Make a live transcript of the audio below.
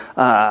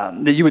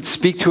that you would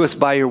speak to us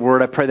by your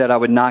word. I pray that I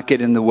would not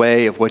get in the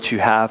way of what you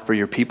have for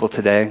your people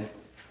today.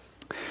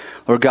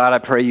 Lord God, I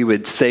pray you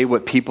would say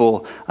what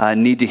people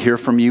need to hear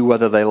from you,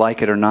 whether they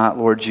like it or not,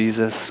 Lord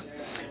Jesus.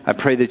 I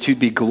pray that you'd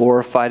be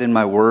glorified in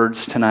my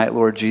words tonight,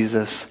 Lord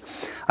Jesus.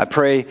 I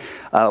pray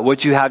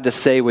what you have to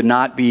say would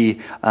not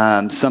be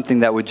something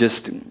that would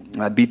just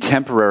be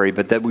temporary,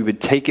 but that we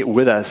would take it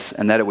with us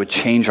and that it would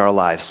change our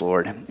lives,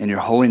 Lord. In your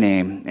holy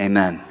name,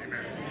 amen.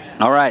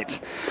 All right.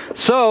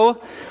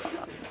 So,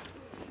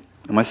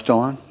 am I still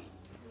on?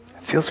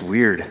 It feels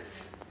weird.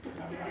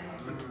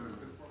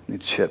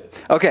 Need chip.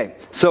 Okay,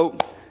 so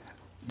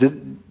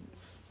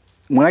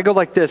when I go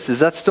like this, is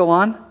that still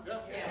on?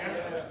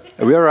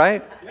 Are we all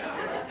right?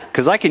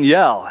 Because I can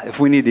yell if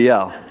we need to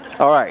yell.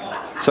 All right.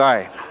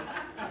 Sorry.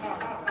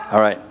 All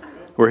right.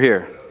 We're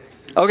here.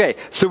 Okay,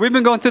 so we've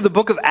been going through the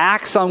book of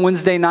Acts on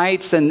Wednesday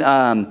nights,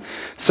 and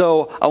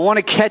so I want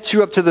to catch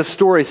you up to the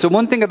story. So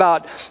one thing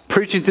about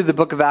preaching through the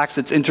book of Acts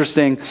that's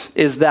interesting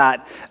is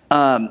that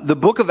the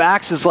book of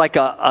Acts is like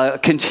a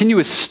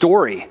continuous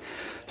story.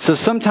 So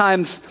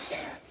sometimes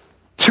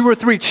 2 or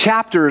 3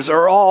 chapters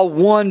are all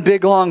one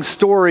big long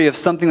story of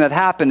something that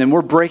happened, and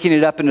we're breaking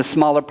it up into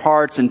smaller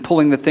parts and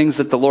pulling the things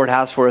that the Lord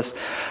has for us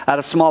out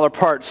of smaller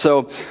parts.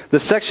 So the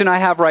section I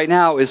have right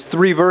now is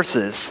 3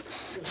 verses.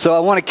 So I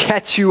want to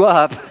catch you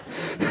up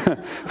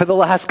for the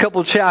last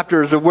couple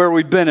chapters of where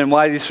we've been and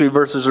why these 3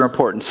 verses are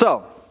important.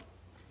 So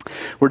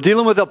we're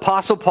dealing with the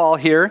Apostle Paul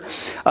here.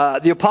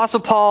 The Apostle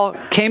Paul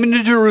came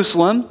into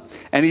Jerusalem,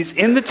 and he's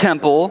in the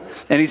temple,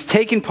 and he's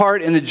taking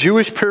part in the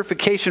Jewish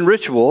purification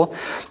ritual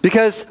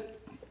because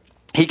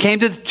he came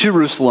to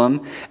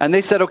Jerusalem, and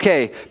they said,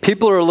 okay,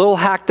 people are a little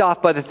hacked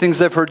off by the things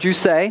they've heard you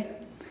say,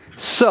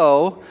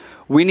 so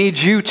we need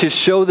you to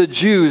show the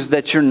Jews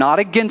that you're not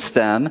against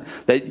them,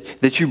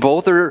 that you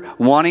both are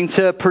wanting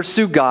to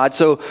pursue God.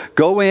 So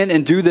go in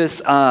and do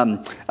this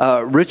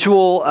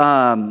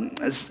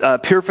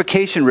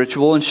purification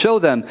ritual and show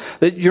them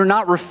that you're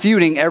not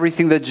refuting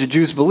everything that the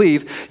Jews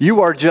believe.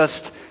 You are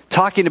just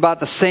talking about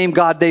the same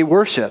God they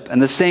worship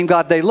and the same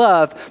God they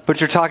love,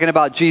 but you're talking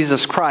about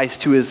Jesus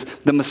Christ, who is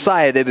the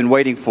Messiah they've been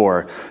waiting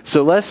for.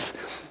 So let's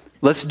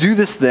do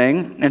this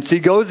thing. And so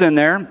he goes in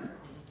there,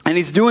 and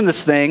he's doing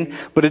this thing,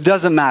 but it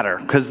doesn't matter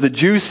because the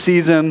Jews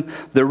sees him.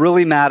 They're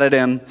really mad at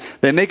him.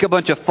 They make a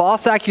bunch of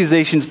false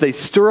accusations. They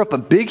stir up a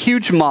big,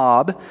 huge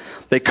mob.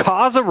 They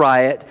cause a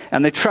riot,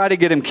 and they try to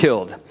get him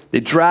killed. They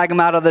drag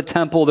him out of the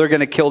temple. They're going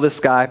to kill this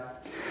guy.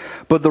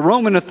 But the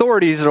Roman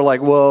authorities are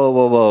like,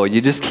 whoa, you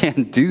just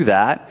can't do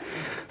that.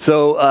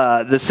 So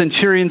the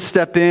centurions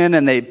step in,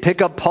 and they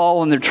pick up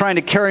Paul, and they're trying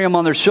to carry him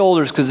on their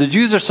shoulders because the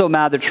Jews are so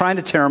mad. They're trying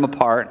to tear him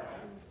apart.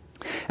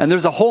 And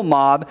there's a whole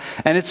mob,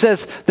 and it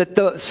says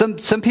that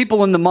some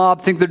people in the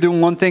mob think they're doing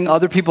one thing,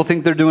 other people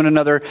think they're doing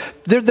another.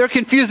 They're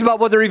confused about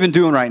what they're even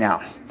doing right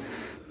now.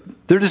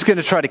 They're just going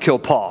to try to kill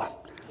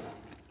Paul.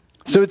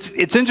 So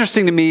it's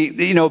interesting to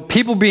me,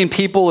 people being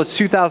people, it's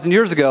 2,000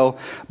 years ago,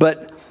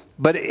 but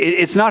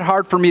it's not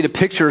hard for me to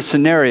picture a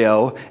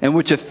scenario in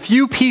which a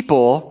few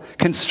people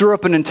can stir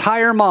up an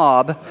entire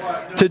mob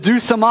to do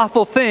some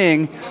awful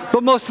thing,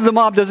 but most of the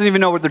mob doesn't even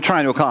know what they're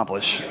trying to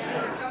accomplish.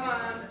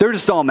 They're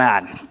just all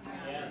mad.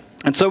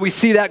 And so we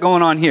see that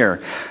going on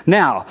here.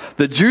 Now,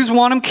 the Jews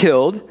want him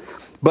killed,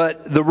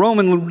 but the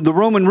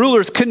Roman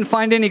rulers couldn't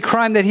find any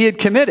crime that he had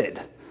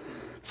committed.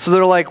 So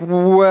they're like,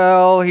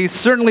 well, he's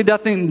certainly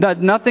done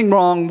nothing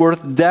wrong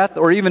worth death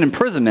or even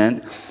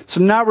imprisonment, so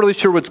I'm not really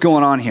sure what's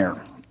going on here.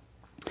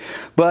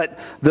 But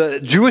the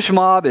Jewish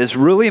mob is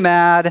really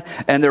mad,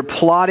 and they're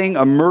plotting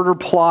a murder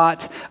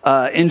plot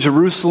in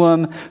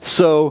Jerusalem.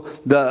 So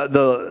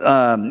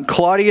the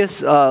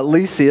Claudius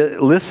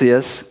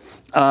Lysias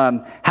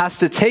has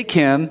to take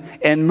him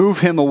and move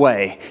him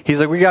away. He's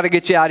like, we got to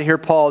get you out of here,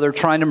 Paul. They're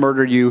trying to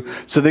murder you.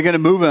 So they're going to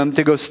move him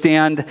to go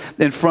stand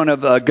in front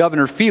of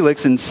Governor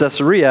Felix in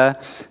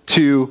Caesarea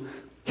to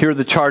hear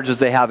the charges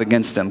they have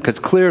against him, because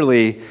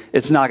clearly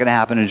it's not going to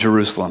happen in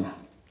Jerusalem.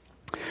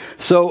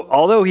 So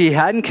although he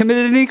hadn't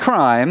committed any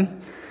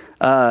crime,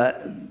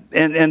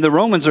 and the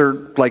Romans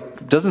are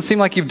like, doesn't seem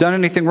like you've done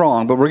anything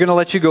wrong, but we're going to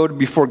let you go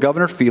before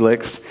Governor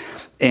Felix,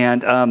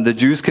 and the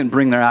Jews can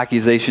bring their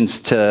accusations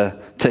to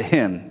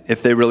him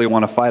if they really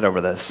want to fight over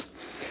this.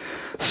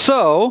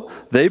 So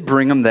they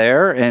bring him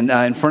there, and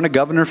in front of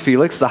Governor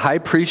Felix, the high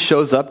priest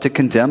shows up to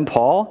condemn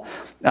Paul.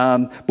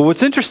 But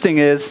what's interesting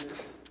is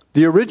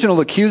the original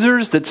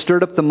accusers that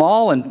stirred up the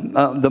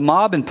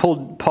mob and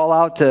pulled Paul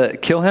out to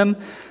kill him,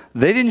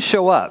 they didn't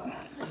show up.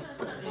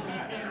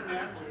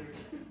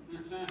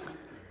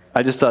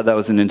 I just thought that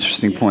was an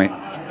interesting point.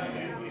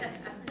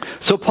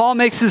 So Paul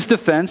makes his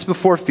defense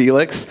before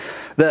Felix.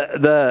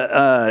 The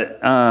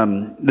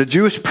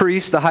Jewish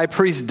priest, the high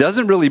priest,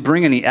 doesn't really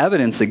bring any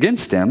evidence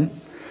against him.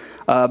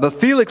 But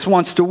Felix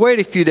wants to wait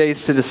a few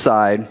days to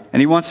decide, and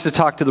he wants to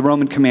talk to the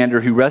Roman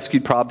commander who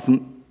rescued Paul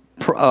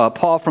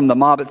from the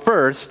mob at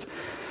first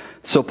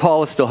So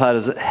Paul is still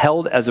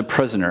held as a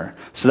prisoner.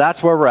 So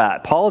that's where we're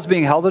at. Paul is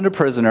being held as a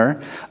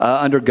prisoner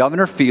under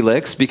Governor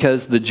Felix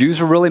because the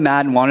Jews were really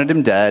mad and wanted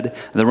him dead.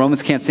 And the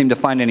Romans can't seem to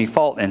find any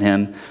fault in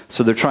him,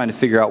 so they're trying to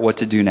figure out what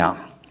to do now.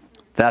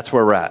 That's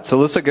where we're at. So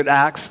let's look at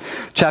Acts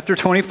chapter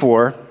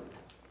 24,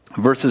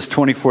 verses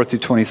 24 through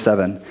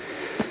 27.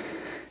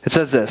 It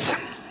says this.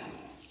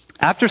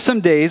 After some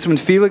days, when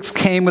Felix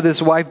came with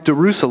his wife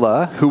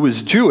Drusilla, who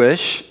was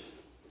Jewish,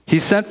 he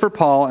sent for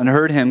Paul and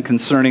heard him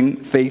concerning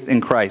faith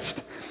in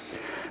Christ.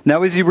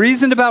 Now as he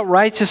reasoned about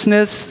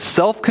righteousness,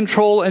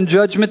 self-control, and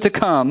judgment to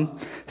come,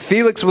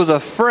 Felix was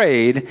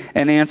afraid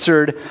and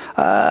answered,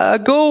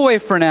 go away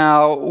for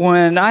now.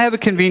 When I have a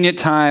convenient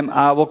time,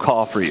 I will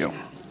call for you.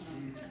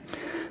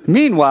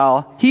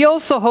 Meanwhile, he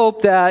also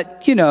hoped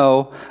that,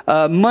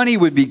 money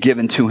would be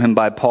given to him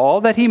by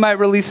Paul, that he might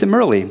release him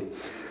early.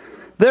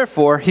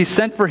 Therefore, he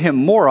sent for him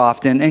more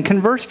often and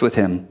conversed with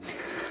him.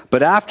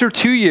 But after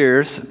 2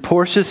 years,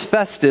 Porcius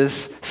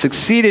Festus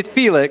succeeded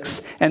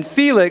Felix, and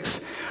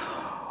Felix,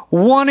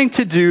 wanting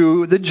to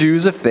do the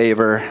Jews a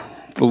favor,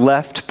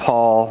 left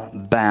Paul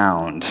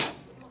bound.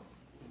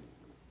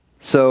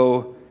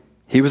 So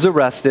he was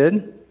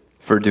arrested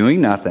for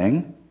doing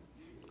nothing.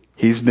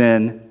 He's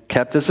been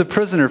kept as a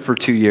prisoner for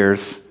 2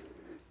 years,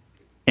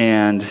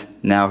 and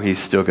now he's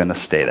still going to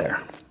stay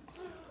there.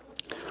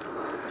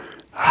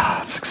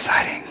 It's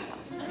exciting.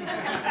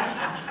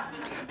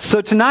 So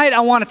tonight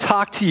I want to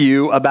talk to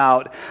you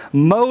about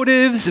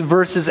motives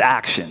versus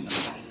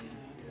actions.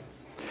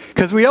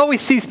 Because we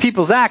always see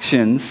people's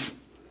actions,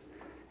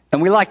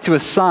 and we like to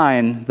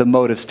assign the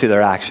motives to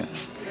their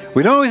actions.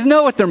 We don't always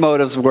know what their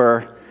motives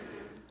were,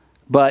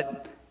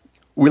 but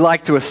we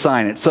like to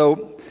assign it.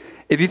 So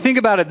if you think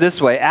about it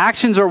this way,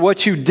 actions are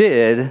what you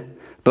did,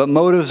 but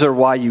motives are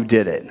why you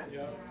did it.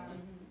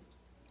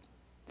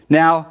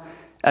 Now,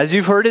 as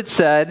you've heard it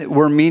said,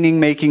 we're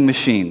meaning-making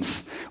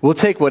machines. We'll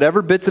take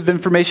whatever bits of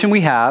information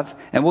we have,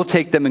 and we'll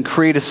take them and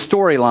create a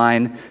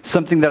storyline,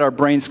 something that our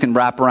brains can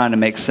wrap around and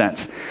make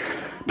sense.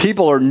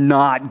 People are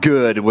not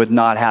good with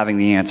not having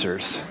the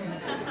answers.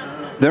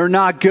 They're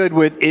not good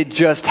with it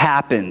just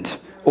happened,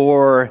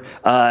 or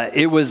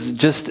it was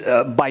just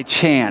by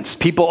chance.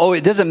 People,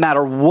 it doesn't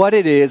matter what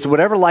it is,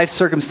 whatever life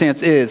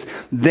circumstance is,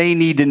 they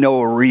need to know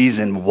a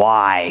reason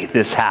why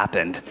this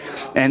happened.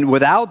 And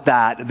without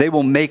that, they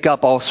will make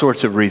up all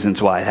sorts of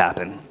reasons why it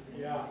happened.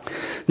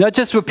 Not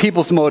just with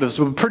people's motives,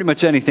 but pretty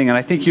much anything, and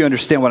I think you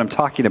understand what I'm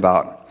talking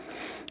about.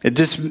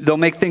 They'll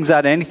make things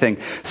out of anything.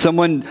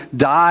 Someone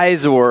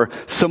dies or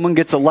someone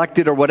gets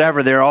elected or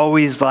whatever, they're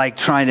always like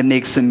trying to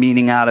make some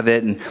meaning out of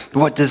it, and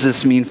what does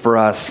this mean for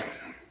us?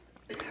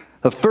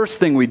 The first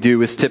thing we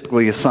do is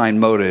typically assign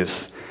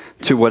motives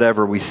to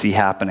whatever we see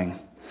happening.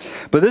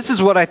 But this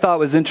is what I thought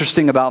was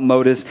interesting about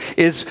motives,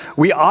 is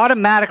we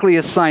automatically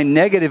assign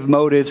negative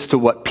motives to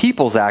what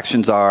people's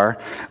actions are,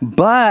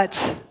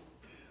 but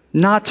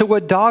not to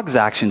what dogs'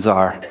 actions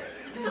are.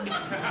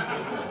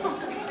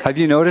 Have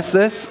you noticed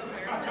this?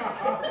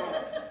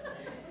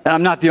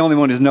 I'm not the only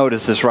one who's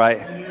noticed this,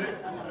 right?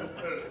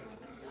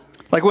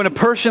 Like when a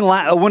person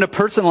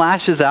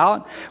lashes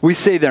out, we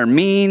say they're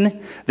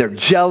mean, they're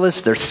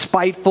jealous, they're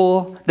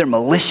spiteful, they're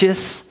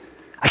malicious.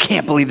 I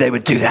can't believe they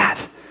would do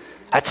that.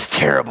 That's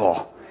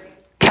terrible.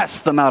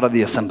 Cast them out of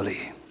the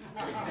assembly.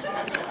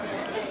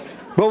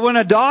 But when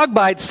a dog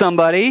bites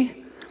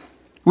somebody,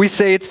 we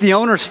say it's the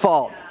owner's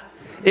fault.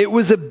 It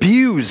was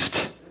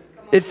abused.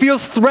 It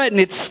feels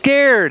threatened. It's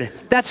scared.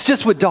 That's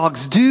just what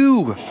dogs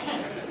do.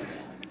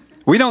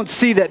 We don't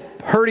see that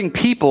hurting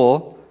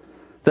people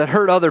that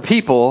hurt other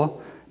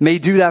people may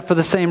do that for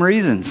the same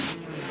reasons.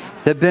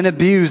 They've been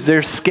abused.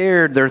 They're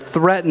scared. They're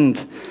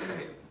threatened.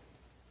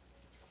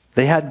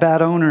 They had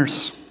bad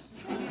owners.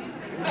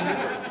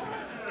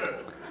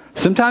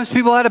 Sometimes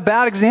people had a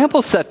bad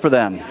example set for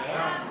them.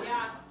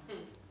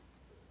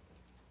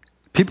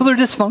 People are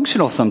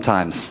dysfunctional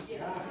sometimes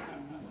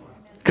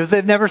because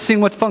they've never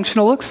seen what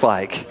functional looks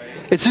like.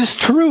 It's just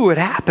true. It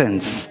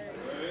happens.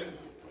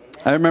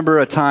 I remember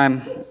a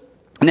time.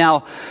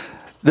 Now,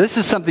 this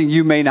is something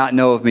you may not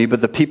know of me,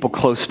 but the people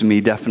close to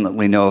me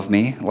definitely know of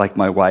me, like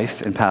my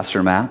wife and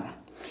Pastor Matt,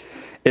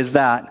 is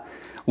that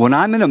when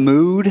I'm in a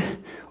mood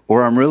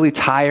or I'm really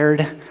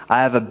tired,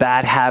 I have a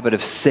bad habit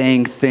of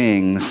saying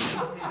things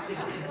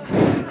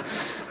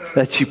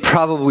that you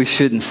probably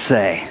shouldn't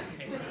say.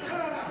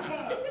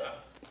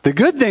 The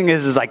good thing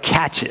is I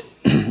catch it,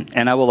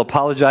 and I will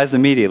apologize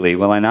immediately,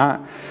 will I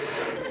not?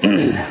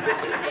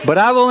 But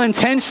I will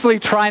intentionally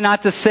try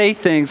not to say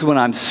things when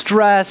I'm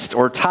stressed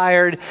or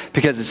tired,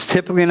 because it's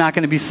typically not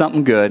going to be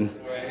something good,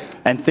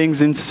 and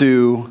things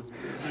ensue.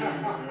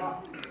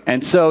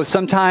 And so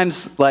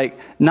sometimes,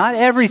 not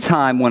every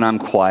time when I'm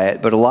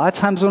quiet, but a lot of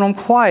times when I'm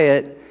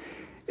quiet,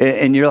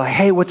 and you're like,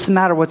 hey, what's the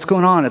matter? What's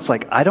going on? It's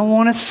like, I don't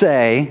want to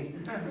say,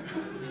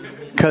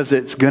 because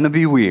it's going to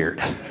be weird.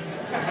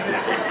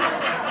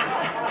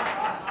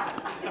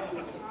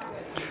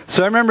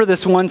 So I remember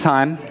this one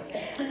time,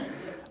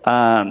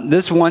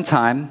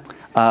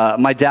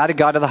 My dad had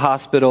got to the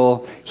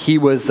hospital.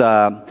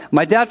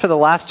 My dad for the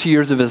last 2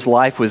 years of his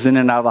life was in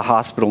and out of the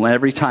hospital, and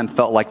every time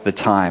felt like the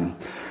time.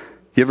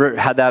 You ever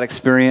had that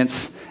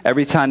experience?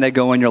 Every time they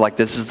go in, you're like,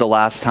 this is the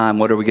last time.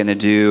 What are we going to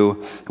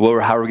do?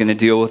 How are we going to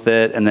deal with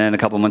it? And then a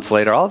couple months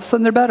later, all of a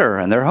sudden they're better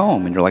and they're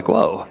home. And you're like,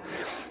 whoa,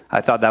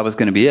 I thought that was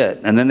going to be it.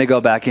 And then they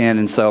go back in.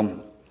 And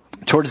so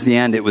towards the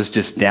end, it was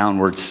just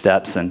downward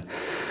steps. And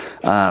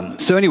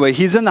so anyway,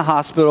 he's in the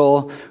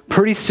hospital,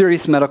 pretty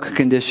serious medical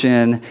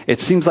condition. It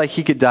seems like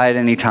he could die at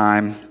any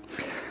time.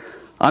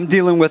 I'm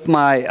dealing with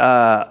my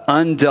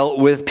undealt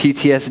with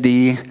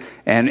PTSD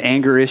and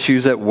anger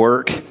issues at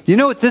work. You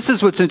know what? This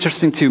is what's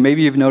interesting too.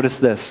 Maybe you've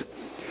noticed this.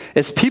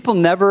 Is people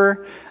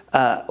never,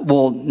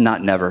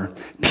 not never.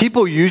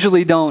 People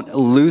usually don't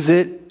lose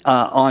it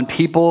on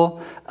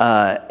people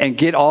and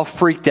get all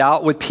freaked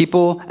out with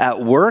people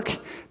at work.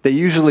 They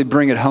usually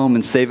bring it home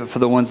and save it for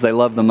the ones they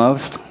love the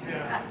most.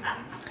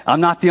 I'm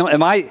not the only,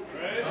 am I,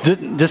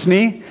 just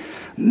me?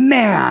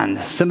 Man,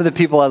 some of the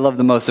people I love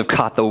the most have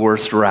caught the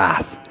worst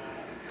wrath.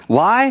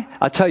 Why?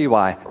 I'll tell you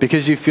why.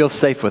 Because you feel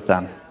safe with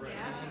them.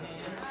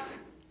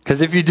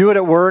 Because if you do it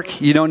at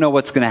work, you don't know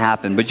what's going to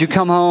happen. But you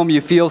come home,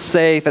 you feel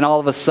safe, and all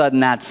of a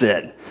sudden, that's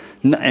it.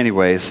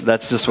 Anyways,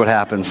 that's just what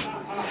happens.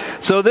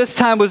 So this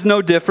time was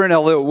no different,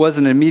 although it was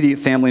an immediate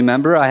family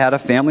member. I had a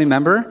family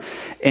member,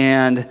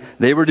 and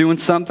they were doing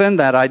something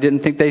that I didn't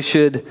think they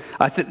should.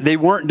 They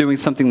weren't doing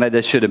something that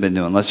they should have been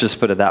doing. Let's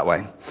just put it that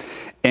way.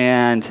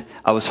 And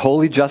I was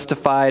wholly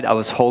justified. I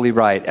was wholly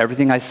right.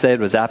 Everything I said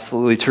was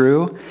absolutely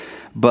true,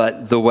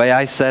 but the way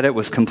I said it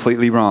was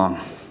completely wrong.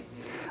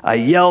 I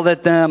yelled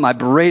at them, I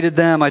berated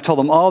them, I told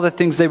them all the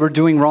things they were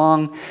doing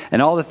wrong and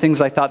all the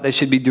things I thought they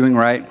should be doing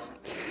right.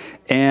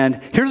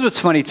 And here's what's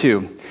funny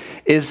too,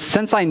 is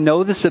since I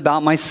know this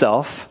about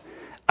myself,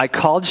 I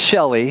called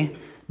Shelly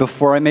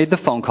before I made the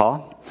phone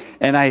call,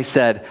 and I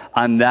said,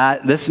 I'm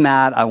this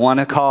mad, I want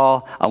to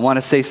call, I want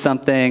to say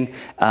something,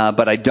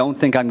 but I don't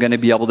think I'm going to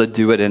be able to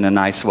do it in a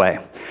nice way.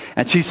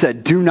 And she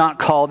said, do not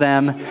call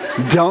them,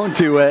 don't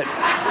do it,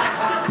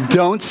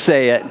 don't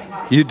say it,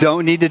 you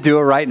don't need to do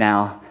it right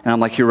now. And I'm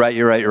like, you're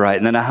right.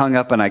 And then I hung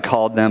up and I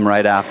called them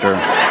right after.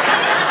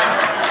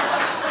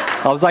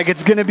 I was like,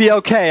 it's going to be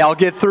okay. I'll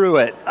get through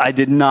it. I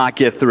did not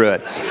get through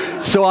it.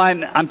 So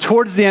I'm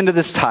towards the end of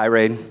this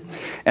tirade,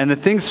 and the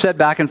things said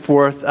back and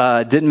forth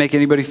didn't make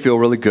anybody feel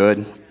really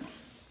good.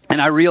 And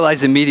I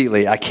realized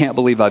immediately, I can't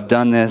believe I've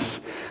done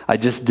this. I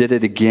just did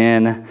it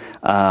again.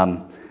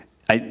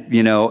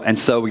 And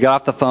so we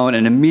got off the phone,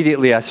 and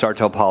immediately I start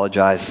to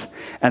apologize.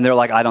 And they're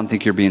like, I don't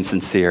think you're being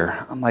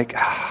sincere. I'm like,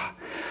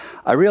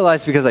 I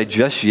realized because I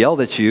just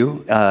yelled at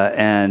you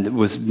and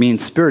was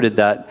mean-spirited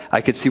that I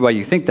could see why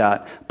you think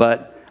that,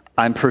 but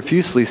I'm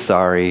profusely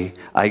sorry.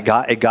 It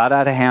got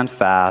out of hand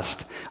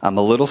fast. I'm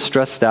a little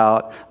stressed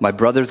out. My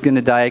brother's going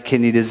to die of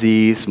kidney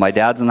disease. My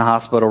dad's in the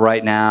hospital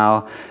right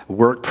now.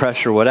 Work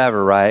pressure,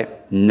 whatever,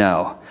 right?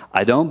 No,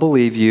 I don't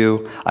believe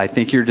you. I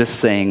think you're just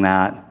saying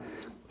that.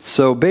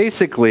 So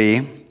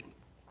basically,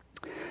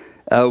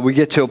 we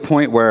get to a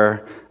point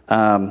where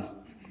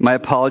my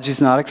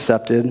apology's not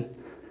accepted.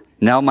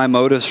 Now my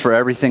motives for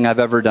everything I've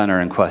ever done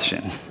are in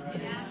question.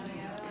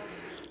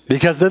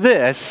 Because of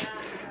this,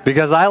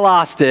 because I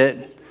lost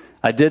it,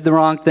 I did the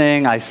wrong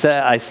thing. I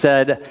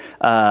said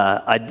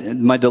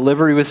my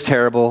delivery was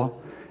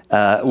terrible,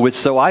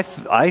 so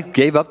I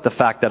gave up the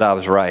fact that I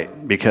was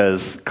right,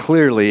 because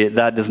clearly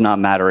that does not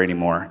matter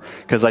anymore,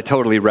 because I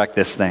totally wrecked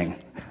this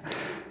thing.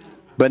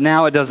 But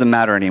now it doesn't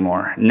matter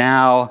anymore.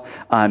 Now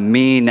I'm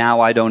me.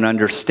 Now I don't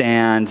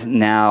understand.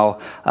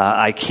 Now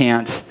I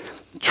can't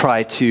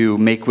try to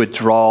make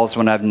withdrawals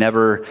when I've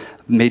never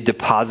made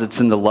deposits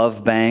in the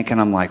love bank.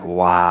 And I'm like,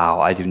 wow,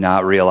 I do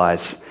not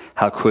realize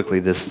how quickly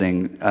this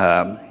thing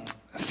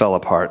fell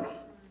apart.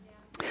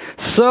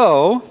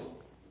 So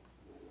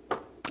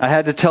I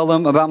had to tell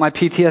them about my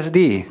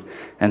PTSD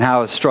and how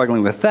I was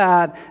struggling with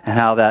that and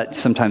how that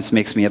sometimes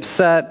makes me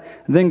upset.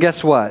 And then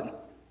guess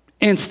what?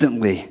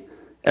 Instantly,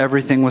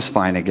 everything was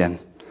fine again.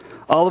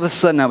 All of a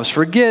sudden, I was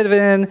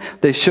forgiven.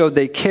 They showed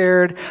they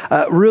cared.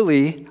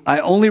 Really, I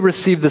only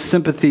received the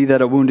sympathy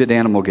that a wounded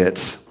animal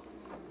gets,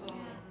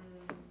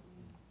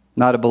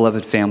 not a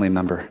beloved family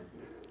member.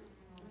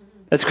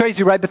 That's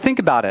crazy, right? But think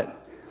about it.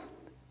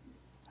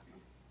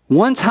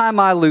 One time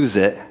I lose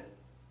it,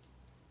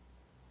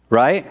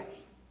 right?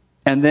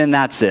 And then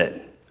that's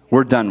it.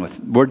 We're done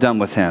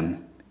with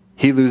him.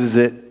 He loses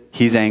it.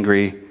 He's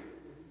angry.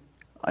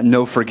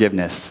 No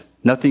forgiveness.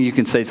 Nothing you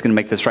can say is going to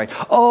make this right.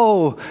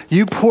 Oh,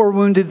 you poor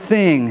wounded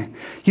thing.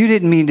 You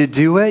didn't mean to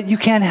do it. You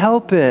can't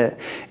help it.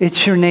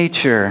 It's your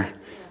nature.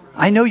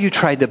 I know you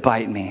tried to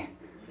bite me.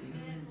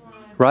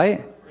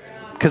 Right?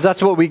 Because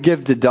that's what we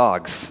give to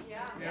dogs.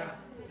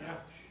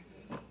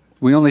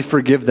 We only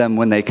forgive them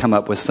when they come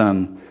up with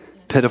some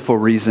pitiful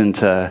reason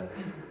to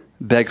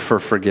beg for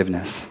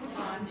forgiveness.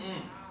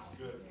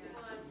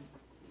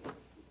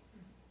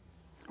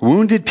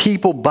 Wounded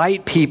people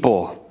bite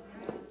people.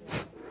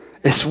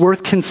 It's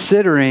worth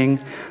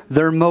considering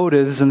their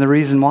motives and the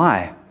reason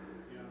why.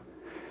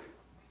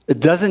 It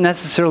doesn't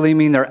necessarily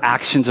mean their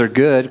actions are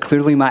good.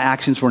 Clearly my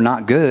actions were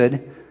not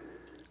good,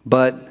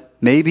 but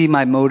maybe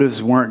my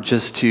motives weren't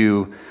just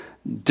to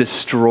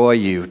destroy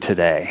you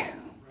today.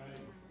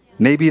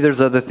 Maybe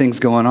there's other things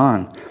going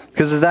on.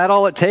 Because is that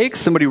all it takes?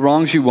 Somebody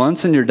wrongs you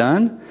once and you're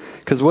done?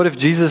 Because what if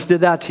Jesus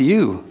did that to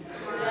you?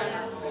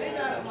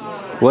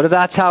 What if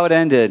that's how it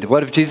ended?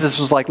 What if Jesus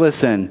was like,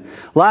 listen,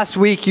 last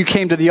week you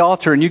came to the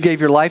altar and you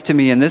gave your life to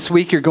me, and this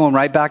week you're going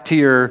right back to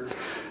your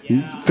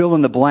fill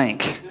in the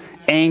blank.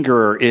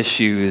 Anger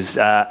issues,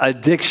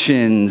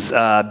 addictions,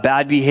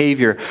 bad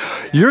behavior.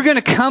 You're going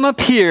to come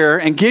up here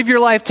and give your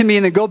life to me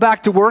and then go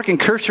back to work and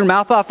curse your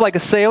mouth off like a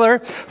sailor?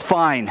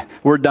 Fine,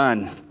 we're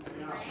done.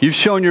 You've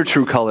shown your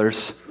true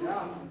colors.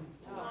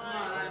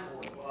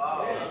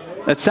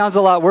 That sounds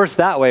a lot worse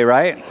that way,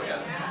 right?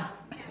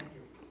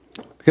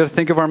 We've got to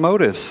think of our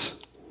motives.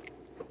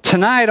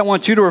 Tonight, I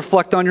want you to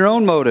reflect on your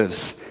own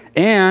motives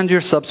and your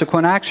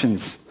subsequent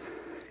actions.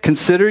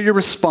 Consider your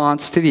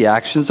response to the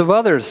actions of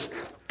others,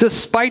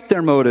 despite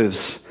their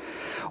motives.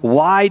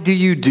 Why do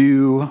you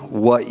do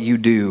what you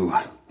do?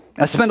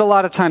 I spend a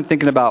lot of time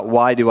thinking about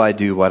why do I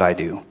do what I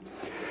do.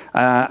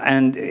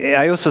 And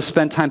I also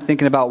spend time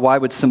thinking about why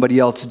would somebody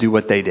else do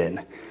what they did.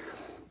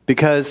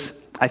 Because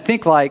I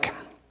think I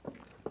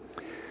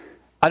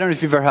don't know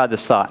if you've ever had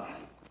this thought,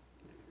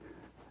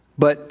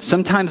 but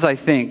sometimes I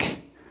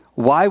think,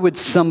 why would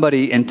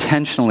somebody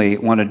intentionally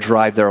want to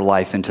drive their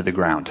life into the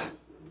ground?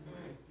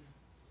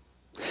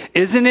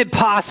 Isn't it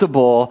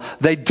possible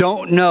they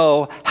don't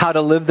know how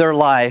to live their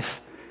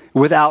life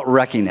without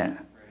wrecking it?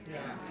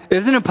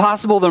 Isn't it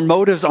possible their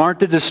motives aren't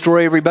to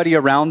destroy everybody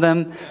around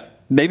them?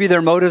 Maybe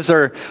their motives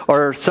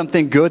are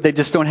something good. They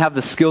just don't have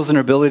the skills and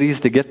abilities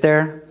to get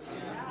there.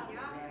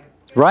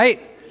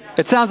 Right?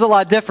 It sounds a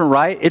lot different,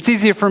 right? It's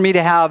easier for me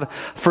to have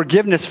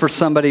forgiveness for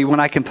somebody when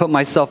I can put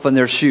myself in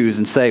their shoes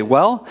and say,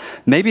 well,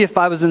 maybe if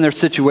I was in their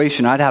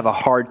situation, I'd have a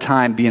hard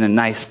time being a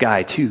nice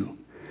guy too.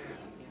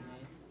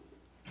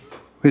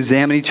 We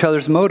examine each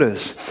other's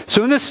motives.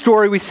 So in this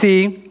story, we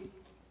see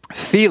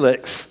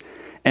Felix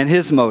and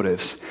his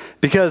motives.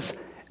 Because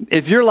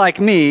if you're like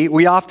me,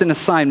 we often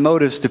assign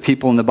motives to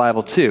people in the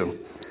Bible too.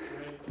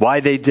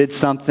 Why they did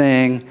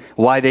something,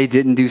 why they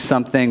didn't do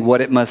something,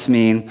 what it must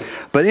mean.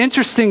 But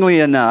interestingly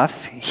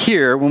enough,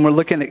 here, when we're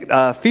looking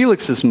at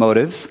Felix's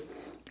motives,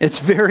 it's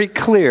very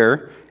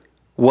clear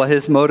what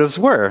his motives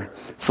were.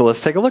 So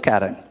let's take a look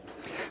at it.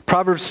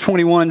 Proverbs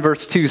 21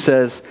 verse 2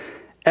 says,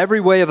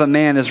 every way of a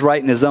man is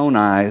right in his own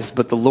eyes,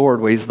 but the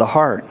Lord weighs the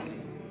heart.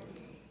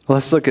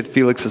 Let's look at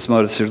Felix's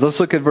motives here.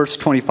 Let's look at verse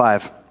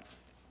 25.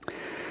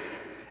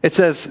 It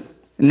says,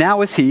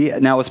 now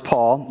as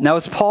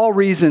Paul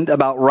reasoned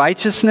about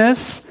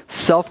righteousness,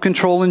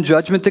 self-control, and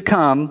judgment to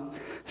come,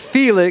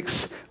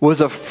 Felix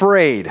was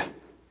afraid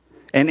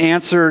and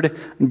answered,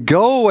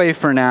 go away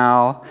for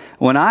now.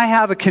 When I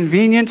have a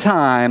convenient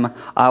time,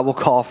 I will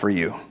call for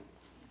you.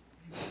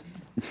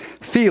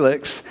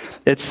 Felix,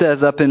 it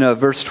says up in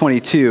verse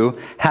 22,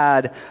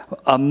 had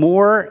a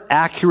more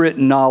accurate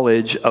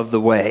knowledge of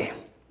the way.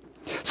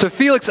 So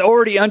Felix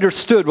already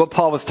understood what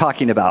Paul was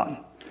talking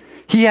about.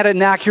 He had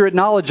an accurate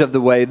knowledge of the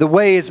way. The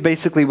way is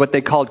basically what they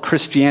called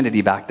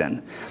Christianity back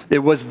then. It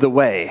was the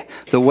way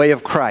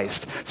of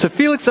Christ. So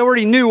Felix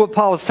already knew what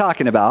Paul was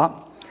talking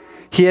about.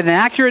 He had an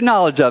accurate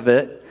knowledge of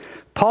it.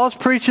 Paul's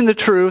preaching the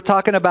truth,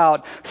 talking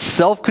about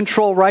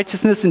self-control,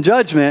 righteousness, and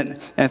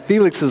judgment. And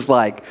Felix is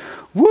like,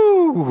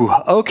 woo,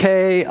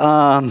 okay,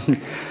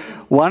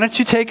 why don't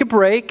you take a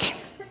break?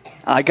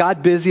 I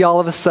got busy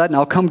all of a sudden.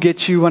 I'll come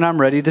get you when I'm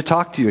ready to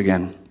talk to you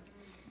again.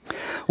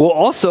 Well,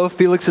 also,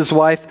 Felix's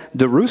wife,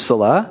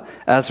 Drusilla,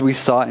 as we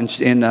saw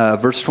in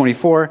verse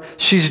 24,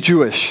 she's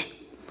Jewish.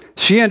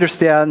 She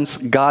understands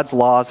God's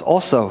laws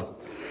also.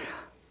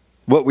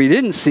 What we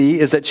didn't see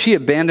is that she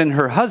abandoned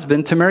her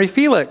husband to marry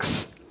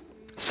Felix.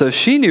 So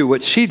she knew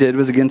what she did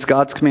was against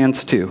God's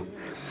commands too.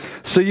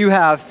 So you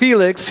have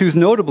Felix, who's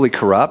notably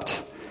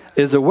corrupt,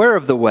 is aware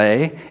of the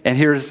way, and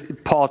here's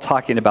Paul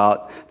talking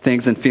about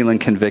things and feeling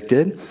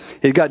convicted.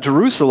 You've got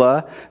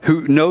Drusilla,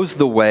 who knows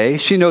the way.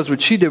 She knows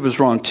what she did was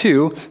wrong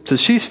too, so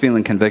she's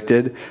feeling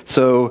convicted.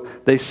 So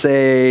they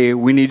say,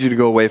 we need you to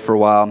go away for a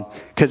while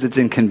because it's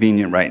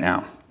inconvenient right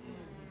now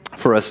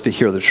for us to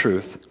hear the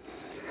truth.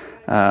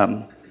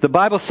 The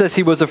Bible says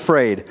he was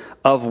afraid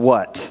of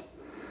what?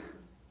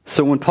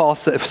 So when Paul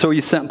said, so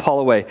you sent Paul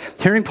away.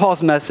 Hearing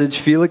Paul's message,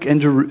 Felix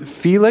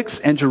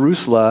and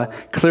Drusilla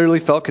clearly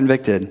felt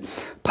convicted.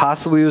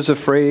 Possibly he was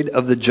afraid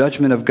of the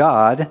judgment of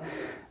God,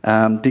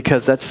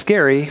 because that's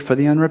scary for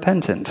the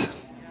unrepentant.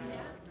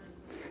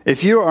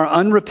 If you are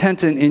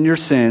unrepentant in your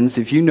sins,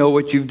 if you know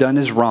what you've done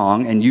is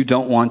wrong and you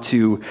don't want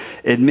to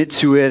admit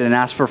to it and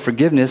ask for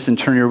forgiveness and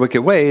turn your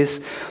wicked ways,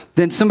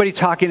 then somebody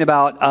talking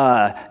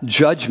about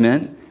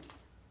judgment,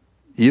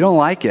 you don't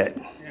like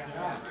it.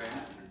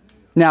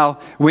 Now,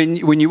 when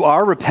you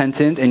are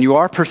repentant and you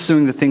are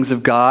pursuing the things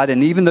of God,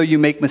 and even though you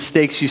make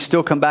mistakes, you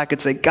still come back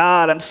and say,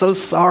 God, I'm so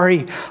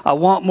sorry. I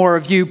want more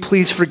of you.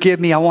 Please forgive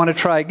me. I want to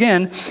try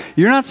again.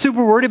 You're not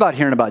super worried about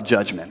hearing about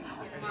judgment.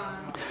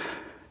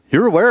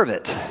 You're aware of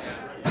it.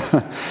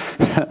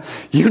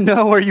 You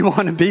know where you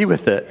want to be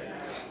with it.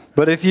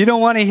 But if you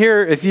don't want to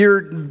hear, if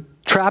you're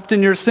trapped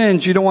in your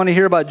sins, you don't want to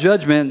hear about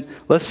judgment,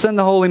 let's send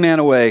the holy man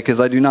away, because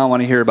I do not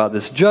want to hear about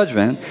this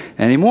judgment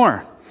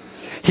anymore.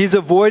 He's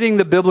avoiding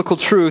the biblical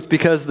truth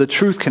because the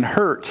truth can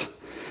hurt,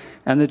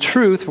 and the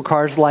truth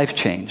requires life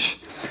change.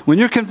 When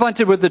you're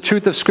confronted with the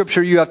truth of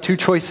Scripture, you have two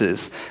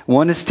choices.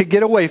 One is to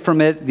get away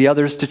from it. The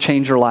other is to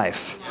change your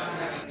life.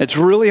 It's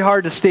really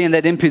hard to stay in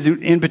that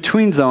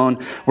in-between zone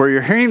where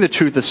you're hearing the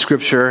truth of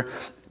Scripture,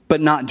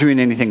 but not doing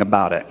anything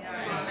about it.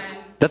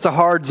 That's a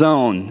hard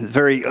zone.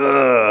 Very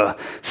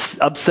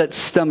upset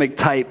stomach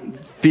type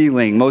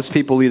feeling. Most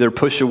people either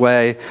push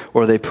away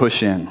or they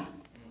push in.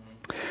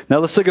 Now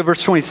let's look at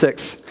verse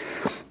 26.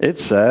 It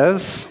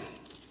says,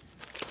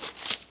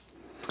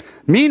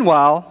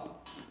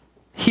 "Meanwhile,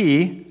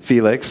 he,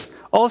 Felix,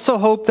 also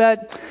hoped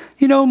that,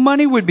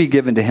 money would be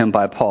given to him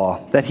by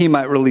Paul, that he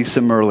might release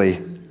him early.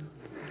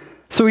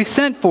 So he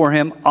sent for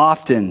him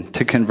often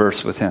to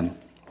converse with him."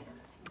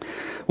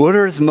 What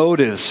are his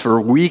motives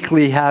for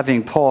weekly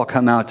having Paul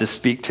come out to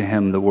speak to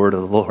him the word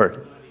of the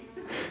Lord?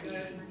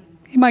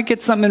 He might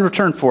get something in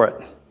return for it.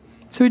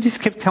 So he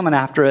just kept coming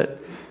after it.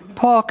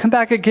 Paul, come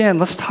back again.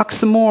 Let's talk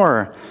some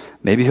more.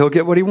 Maybe he'll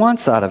get what he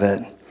wants out of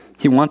it.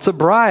 He wants a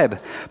bribe.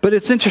 But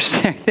it's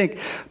interesting, I think,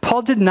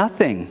 Paul did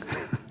nothing.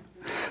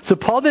 So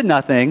Paul did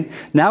nothing.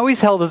 Now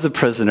he's held as a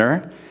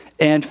prisoner.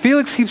 And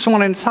Felix keeps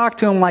wanting to talk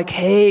to him like,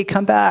 hey,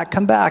 come back.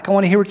 I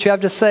want to hear what you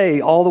have to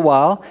say. All the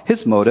while,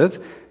 his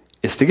motive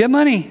is to get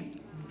money.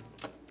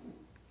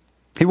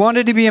 He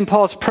wanted to be in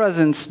Paul's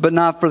presence, but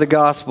not for the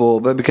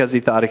gospel, but because he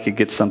thought he could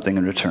get something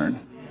in return.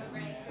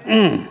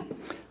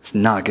 It's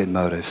not good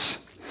motives.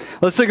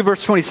 Let's look at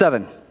verse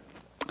 27.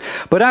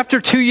 "But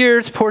after 2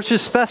 years,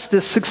 Porcius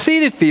Festus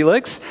succeeded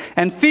Felix,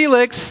 and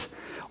Felix,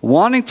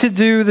 wanting to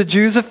do the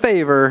Jews a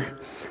favor,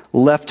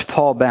 left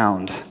Paul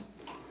bound."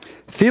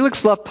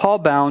 Felix left Paul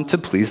bound to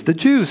please the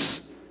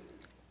Jews.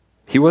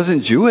 He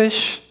wasn't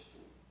Jewish.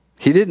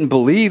 He didn't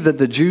believe that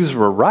the Jews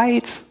were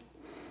right,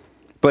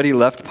 but he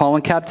left Paul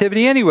in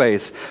captivity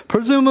anyways,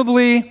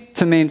 presumably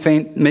to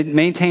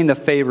maintain the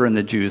favor in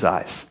the Jews'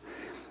 eyes.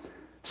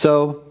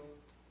 So,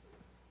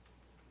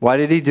 why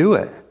did he do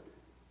it?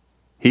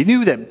 He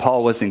knew that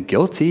Paul wasn't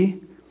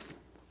guilty,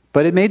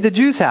 but it made the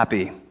Jews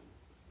happy.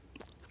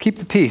 Keep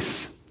the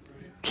peace.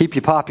 Keep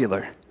you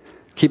popular.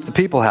 Keep the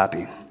people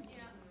happy.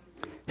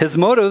 His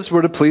motives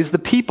were to please the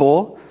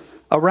people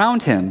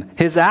around him.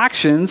 His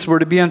actions were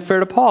to be unfair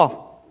to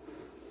Paul.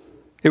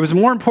 It was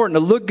more important to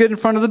look good in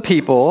front of the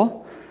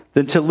people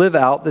than to live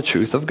out the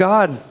truth of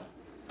God.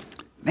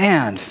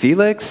 Man,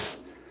 Felix,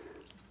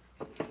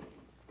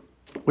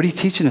 what are you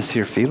teaching us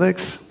here,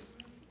 Felix?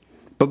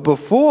 But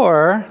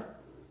before,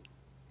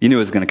 you knew it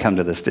was going to come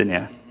to this, didn't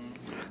you?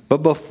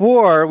 But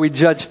before we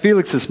judge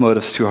Felix's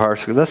motives too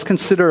harshly, let's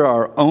consider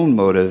our own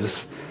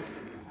motives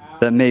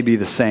that may be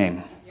the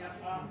same.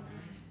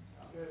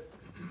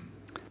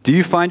 Do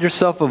you find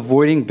yourself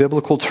avoiding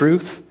biblical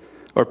truth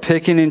or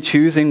picking and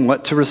choosing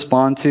what to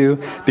respond to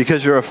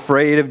because you're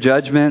afraid of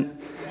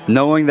judgment,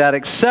 knowing that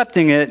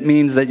accepting it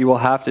means that you will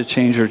have to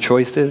change your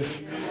choices?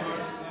 Do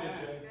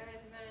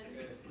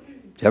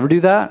you ever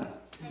do that?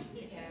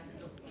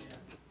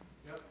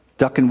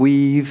 Duck and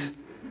weave,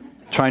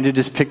 trying to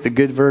just pick the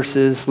good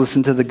verses,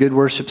 listen to the good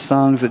worship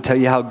songs that tell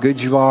you how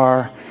good you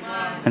are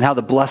and how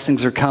the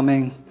blessings are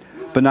coming,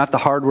 but not the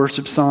hard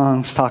worship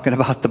songs talking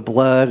about the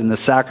blood and the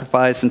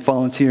sacrifice and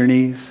falling to your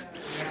knees.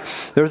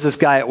 There was this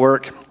guy at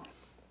work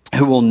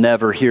who will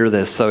never hear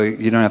this, so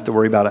you don't have to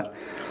worry about it.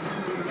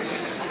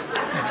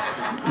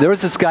 There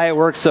was this guy at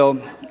work,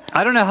 so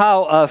I don't know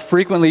how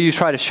frequently you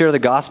try to share the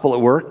gospel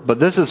at work, but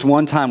this is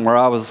one time where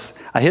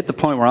I hit the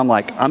point where I'm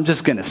like, I'm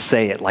just going to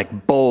say it,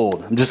 like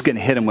bold. I'm just going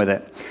to hit him with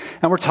it.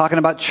 And we're talking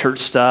about church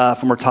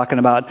stuff, and we're talking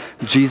about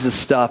Jesus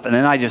stuff, and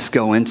then I just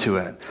go into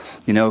it.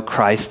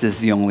 Christ is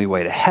the only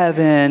way to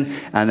heaven,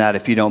 and that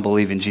if you don't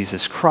believe in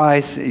Jesus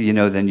Christ,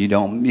 then you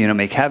don't,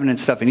 make heaven and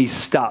stuff. And he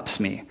stops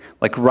me,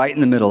 like right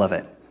in the middle of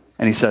it.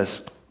 And he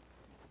says,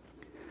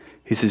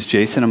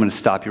 Jason, I'm going to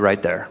stop you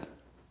right there.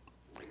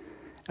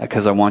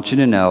 Because I want you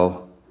to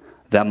know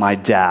that my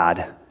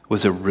dad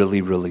was a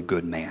really, really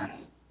good man.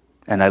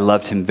 And I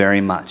loved him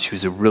very much. He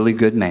was a really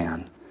good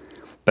man,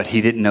 but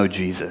he didn't know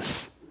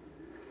Jesus.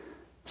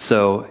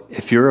 So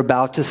if you're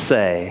about to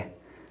say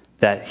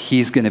that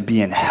he's going to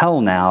be in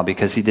hell now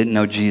because he didn't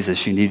know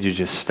Jesus, you need to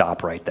just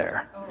stop right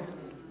there.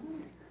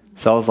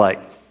 So I was like,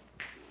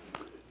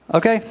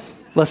 okay,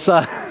 let's,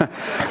 I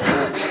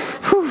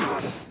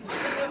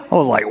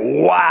was like,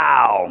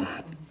 wow.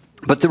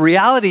 But the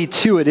reality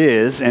to it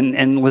is,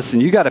 and listen,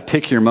 you got to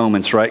pick your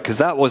moments, right? Because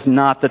that was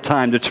not the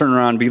time to turn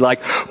around and be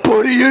like,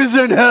 but he is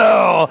in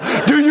hell.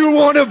 Do you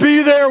want to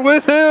be there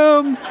with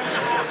him?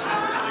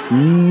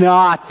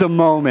 Not the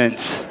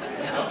moment.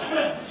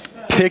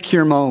 Pick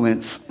your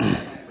moments.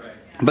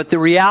 But the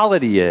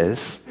reality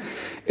is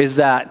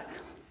that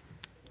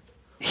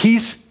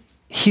he's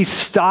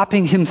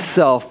stopping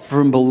himself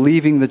from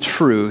believing the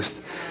truth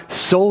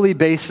solely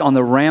based on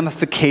the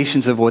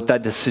ramifications of what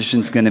that decision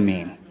is going to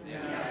mean.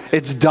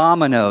 It's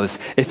dominoes.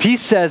 If he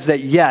says that,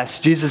 yes,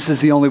 Jesus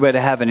is the only way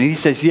to heaven, and he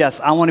says, yes,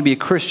 I want to be a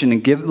Christian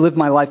and live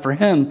my life for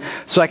him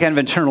so I can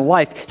have eternal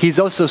life, he's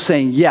also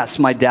saying, yes,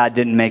 my dad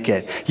didn't make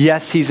it.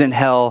 Yes, he's in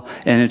hell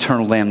and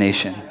eternal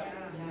damnation.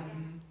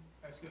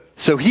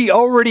 So he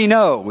already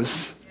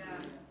knows,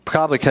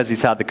 probably because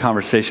he's had the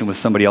conversation with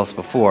somebody else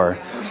before,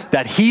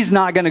 that he's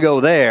not going to go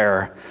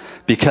there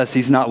because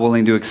he's not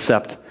willing to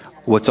accept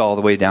what's all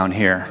the way down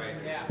here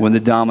when the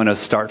dominoes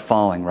start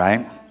falling,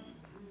 right?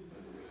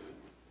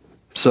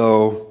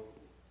 So,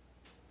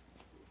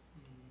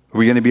 are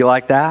we going to be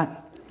like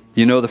that?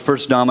 You know the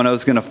first domino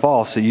is going to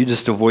fall, so you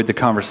just avoid the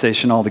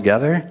conversation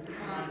altogether?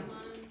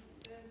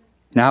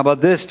 Now, how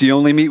about this? Do you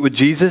only meet with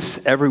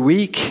Jesus every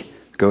week?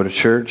 Go to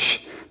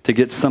church to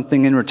get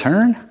something in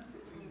return?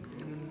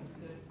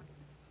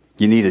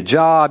 You need a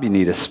job, you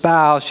need a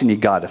spouse, you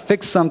need God to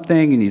fix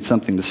something, you need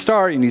something to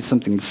start, you need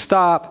something to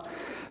stop.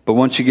 But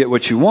once you get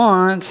what you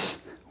want,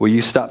 will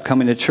you stop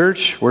coming to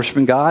church,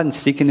 worshiping God, and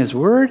seeking his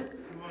word?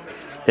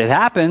 It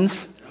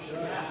happens.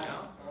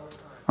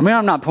 I mean,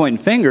 I'm not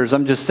pointing fingers.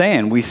 I'm just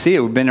saying, we see it.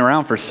 We've been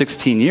around for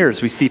 16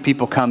 years. We see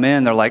people come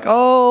in. They're like,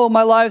 oh,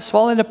 my life's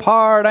falling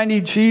apart. I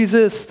need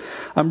Jesus.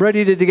 I'm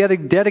ready to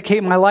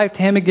dedicate my life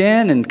to him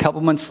again. And a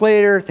couple months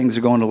later, things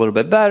are going a little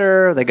bit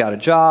better. They got a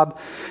job.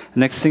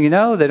 Next thing you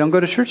know, they don't go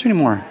to church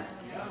anymore.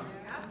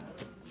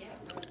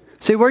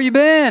 Say, where you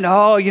been?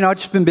 Oh, I've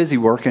just been busy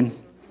working.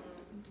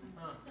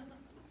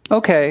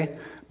 Okay,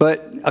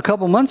 but a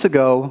couple months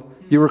ago,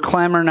 you were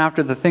clamoring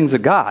after the things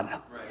of God.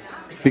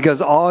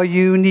 Because all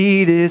you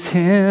need is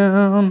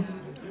him.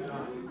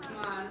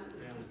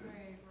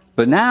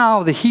 But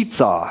now the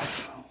heat's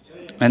off.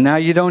 And now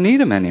you don't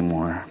need him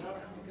anymore.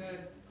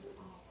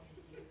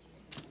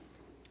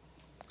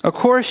 Of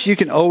course, you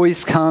can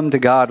always come to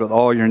God with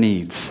all your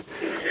needs.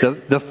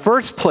 The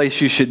first place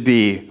you should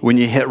be when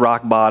you hit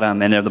rock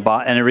bottom and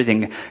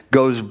everything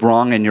goes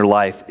wrong in your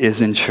life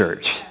is in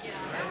church.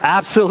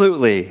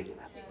 Absolutely.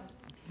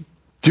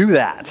 Do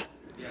that.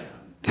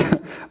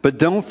 But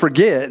don't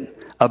forget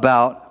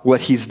about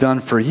what he's done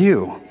for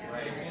you.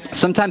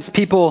 Sometimes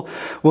people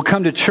will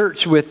come to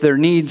church with their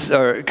needs,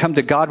 or come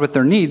to God with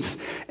their needs,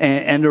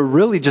 and they're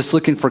really just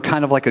looking for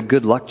kind of like a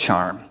good luck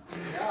charm.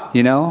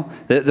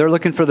 They're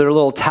looking for their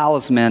little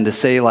talisman to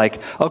say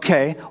like,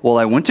 okay, well,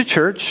 I went to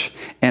church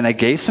and I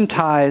gave some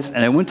tithes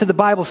and I went to the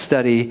Bible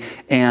study,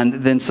 and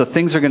then so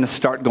things are going to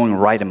start going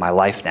right in my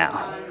life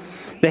now.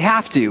 They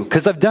have to,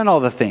 because I've done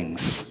all the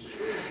things.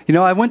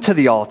 I went to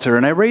the altar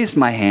and I raised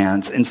my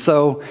hands, and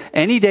so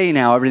any day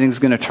now everything's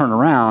going to turn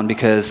around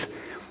because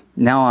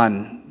now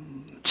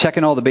I'm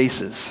checking all the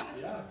bases.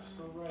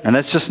 And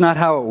that's just not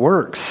how it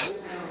works.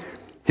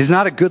 He's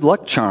not a good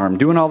luck charm,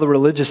 doing all the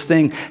religious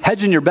thing,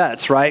 hedging your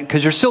bets, right?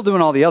 Because you're still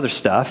doing all the other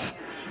stuff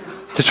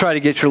to try to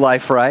get your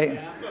life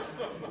right.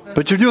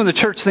 But you're doing the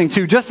church thing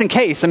too, just in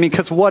case.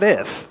 Because what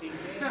if?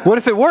 What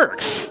if it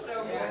works?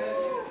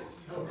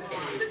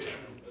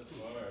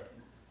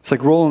 It's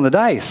like rolling the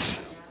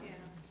dice.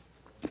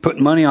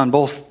 Putting money on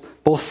both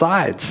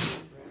sides.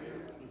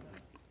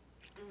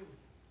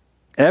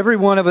 Every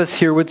one of us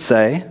here would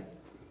say,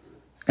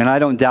 and I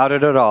don't doubt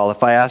it at all,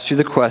 if I asked you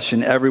the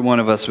question, every one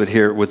of us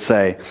would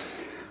say,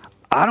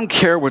 I don't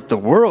care what the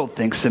world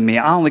thinks of me.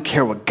 I only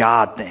care what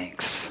God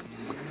thinks.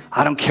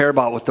 I don't care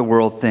about what the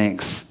world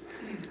thinks.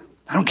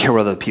 I don't care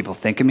what other people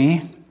think of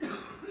me.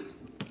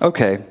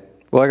 Okay,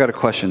 well, I got a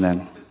question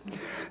then.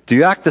 Do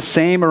you act the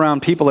same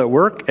around people at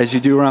work as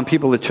you do around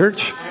people at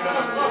church?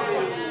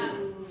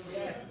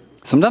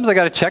 Sometimes I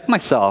got to check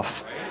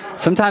myself.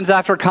 Sometimes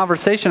after a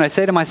conversation, I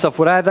say to myself,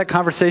 would I have that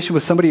conversation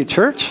with somebody at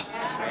church?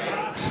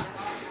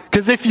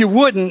 Because if you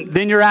wouldn't,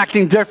 then you're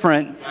acting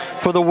different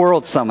for the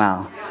world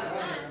somehow.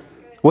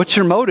 What's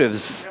your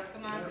motives?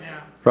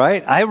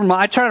 Right?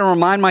 I try to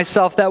remind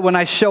myself that when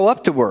I show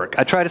up to work.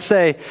 I try to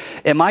say,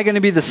 am I going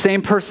to be the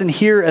same person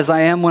here as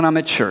I am when I'm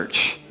at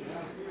church?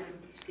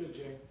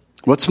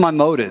 What's my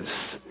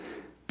motives?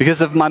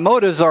 Because if my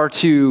motives are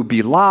to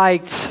be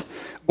liked,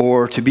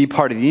 or to be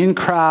part of the in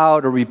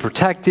crowd, or be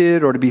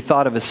protected, or to be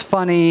thought of as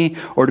funny,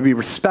 or to be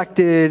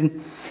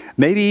respected,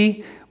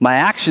 maybe my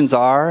actions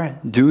are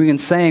doing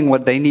and saying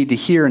what they need to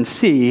hear and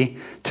see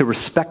to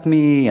respect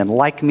me and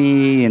like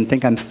me and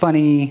think I'm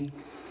funny.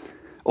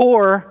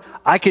 Or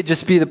I could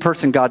just be the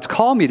person God's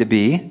called me to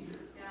be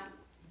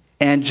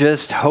and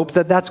just hope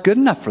that that's good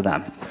enough for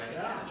them.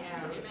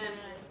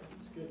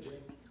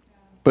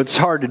 But it's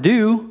hard to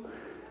do.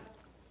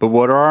 But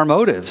what are our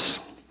motives?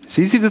 It's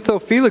easy to throw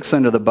Felix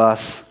under the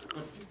bus,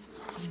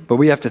 but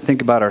we have to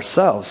think about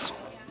ourselves.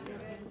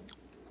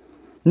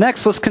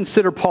 Next, let's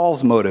consider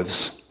Paul's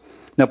motives.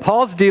 Now,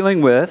 Paul's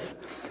dealing with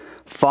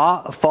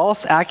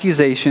false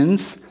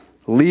accusations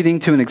leading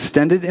to an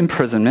extended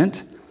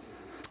imprisonment.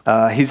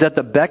 He's at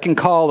the beck and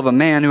call of a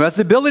man who has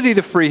the ability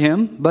to free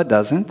him, but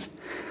doesn't.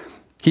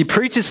 He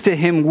preaches to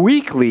him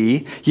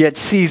weekly, yet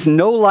sees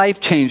no life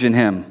change in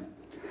him.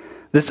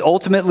 This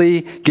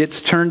ultimately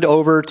gets turned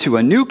over to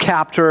a new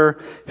captor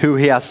who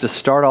he has to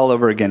start all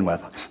over again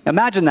with.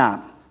 Imagine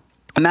that.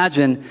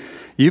 Imagine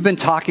You've been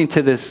talking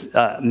to this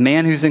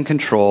man who's in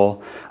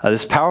control,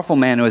 this powerful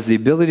man who has the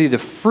ability to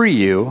free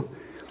you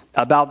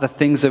about the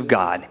things of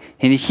God.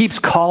 And he keeps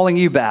calling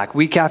you back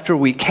week after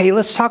week. Hey,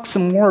 let's talk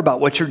some more about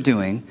what you're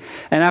doing.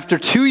 And after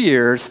 2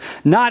 years,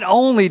 not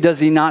only does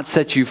he not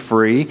set you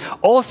free,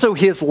 also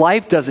his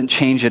life doesn't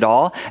change at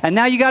all. And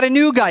now you got a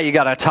new guy you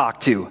got to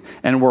talk to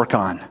and work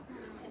on.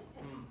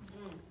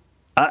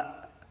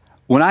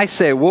 When I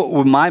say what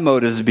would my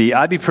motives be,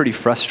 I'd be pretty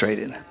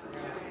frustrated.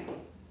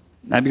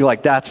 I'd be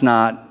like, that's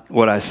not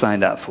what I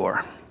signed up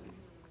for.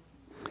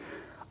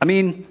 I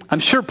mean, I'm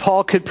sure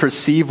Paul could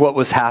perceive what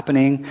was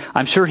happening.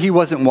 I'm sure he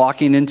wasn't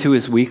walking into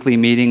his weekly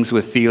meetings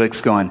with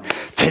Felix going,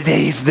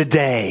 today's the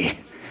day.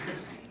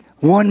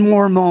 One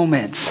more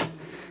moment.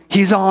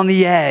 He's on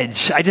the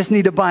edge. I just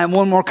need to buy him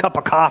one more cup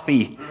of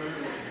coffee.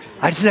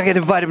 I got to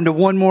invite him to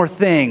one more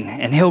thing,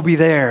 and he'll be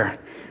there.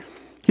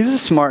 He's a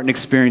smart and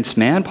experienced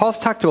man. Paul's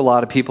talked to a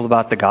lot of people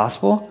about the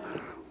gospel.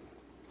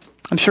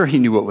 I'm sure he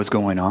knew what was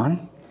going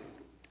on.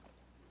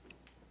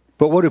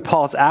 But what do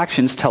Paul's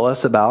actions tell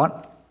us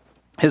about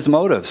his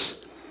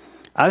motives?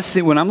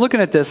 When I'm looking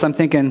at this, I'm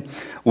thinking,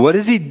 what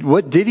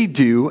did he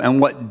do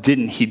and what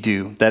didn't he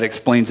do that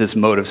explains his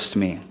motives to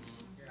me?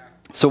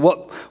 So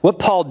what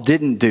Paul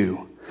didn't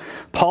do.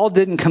 Paul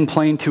didn't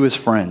complain to his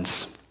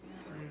friends.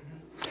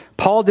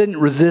 Paul didn't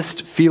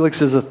resist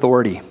Felix's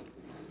authority.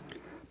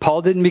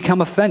 Paul didn't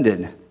become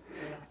offended.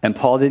 And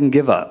Paul didn't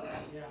give up.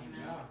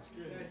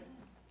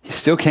 He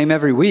still came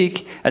every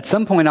week. At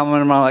some point,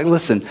 I'm like,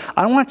 listen,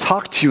 I don't want to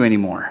talk to you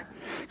anymore.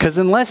 Because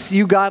unless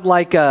you got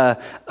like a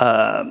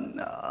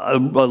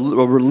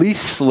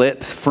release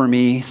slip for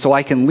me so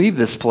I can leave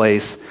this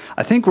place,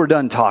 I think we're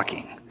done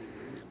talking.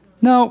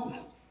 No,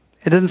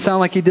 it doesn't sound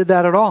like he did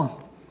that at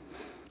all.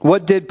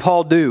 What did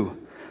Paul do?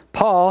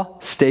 Paul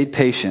stayed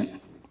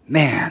patient.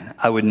 Man,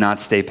 I would not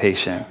stay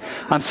patient.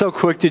 I'm so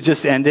quick to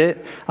just end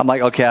it. I'm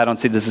like, okay, I don't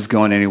see this is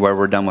going anywhere.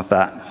 We're done with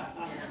that.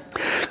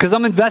 Because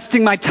I'm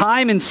investing my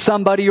time in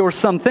somebody or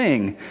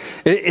something.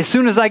 As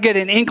soon as I get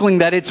an inkling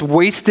that it's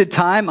wasted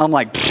time, I'm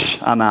like,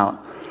 I'm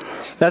out.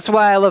 That's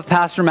why I love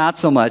Pastor Matt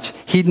so much.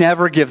 He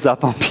never gives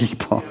up on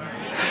people.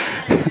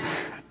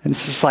 And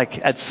it's just like,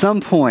 at some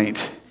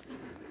point,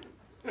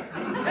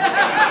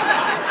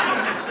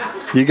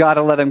 you got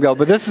to let him go.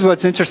 But this is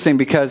what's interesting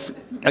because,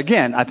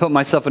 again, I put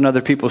myself in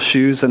other people's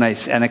shoes and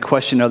I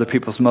question other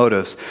people's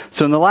motives.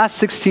 So in the last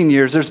 16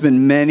 years, there's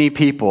been many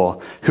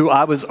people who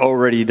I was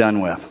already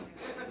done with.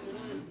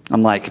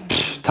 I'm like,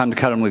 time to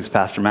cut them loose,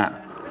 Pastor Matt.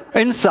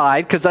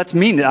 Inside, because that's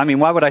mean. I mean,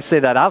 why would I say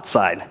that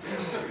outside?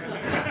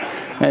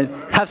 And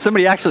have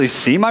somebody actually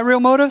see my real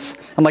motives?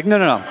 I'm like, no,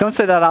 don't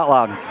say that out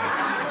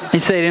loud. You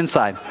say it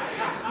inside.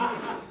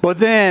 But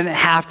then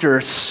after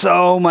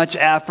so much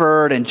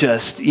effort and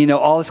just,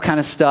 all this kind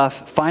of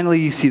stuff, finally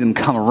you see them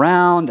come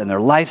around and their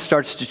life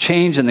starts to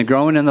change and they're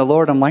growing in the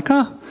Lord. I'm like,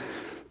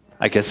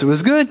 I guess it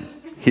was good.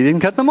 He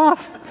didn't cut them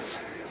off.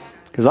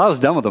 Because I was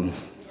done with them.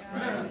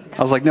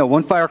 I was like, no,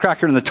 one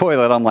firecracker in the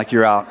toilet, I'm like,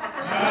 you're out.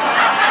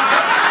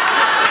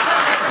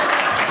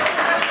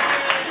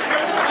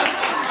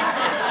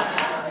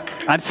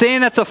 I'm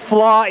saying that's a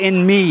flaw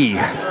in me.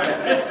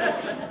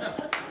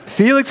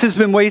 Felix has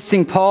been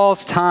wasting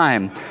Paul's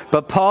time,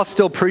 but Paul's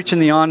still preaching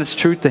the honest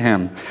truth to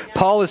him.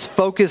 Paul is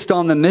focused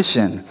on the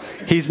mission.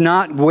 He's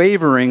not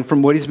wavering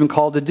from what he's been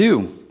called to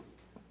do.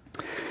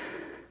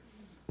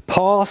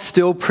 Paul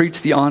still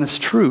preached the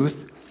honest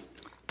truth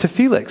to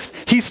Felix.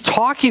 He's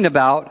talking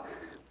about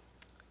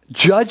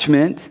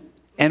judgment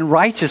and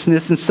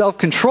righteousness and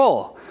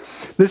self-control.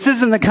 This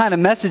isn't the kind of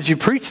message you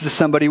preach to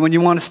somebody when you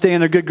want to stay in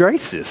their good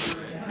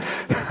graces.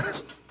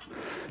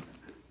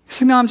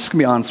 See, no, I'm just going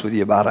to be honest with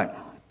you about it.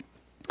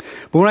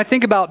 But when I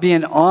think about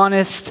being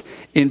honest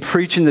in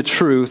preaching the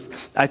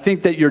truth, I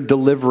think that your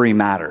delivery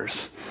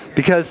matters.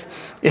 Because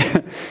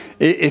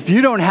if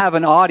you don't have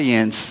an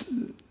audience,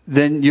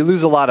 then you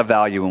lose a lot of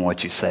value in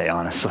what you say,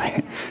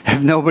 honestly.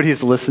 If nobody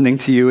is listening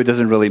to you, it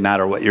doesn't really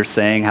matter what you're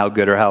saying, how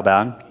good or how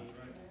bad.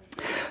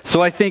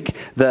 So I think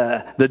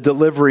the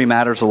delivery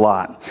matters a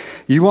lot.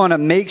 You want to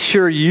make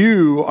sure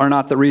you are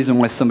not the reason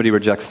why somebody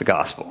rejects the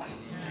gospel.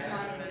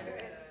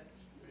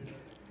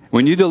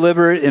 When you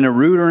deliver it in a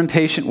rude or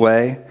impatient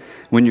way,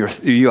 when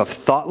you have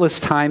thoughtless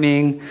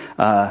timing,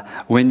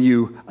 when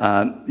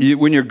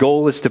your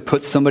goal is to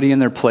put somebody in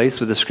their place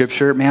with the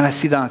scripture. Man, I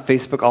see that on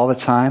Facebook all the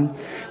time.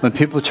 When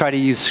people try to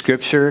use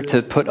scripture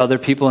to put other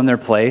people in their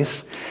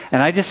place.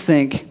 And I just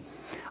think,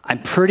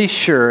 I'm pretty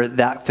sure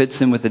that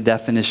fits in with the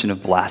definition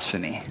of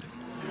blasphemy.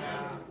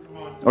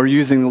 Or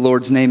using the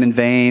Lord's name in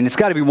vain. It's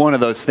got to be one of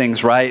those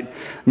things, right?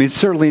 I mean, it's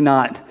certainly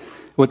not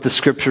what the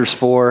scripture's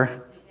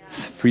for.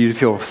 It's for you to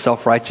feel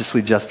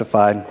self-righteously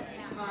justified.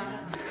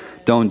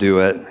 Don't do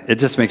it. It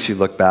just makes you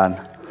look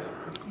bad.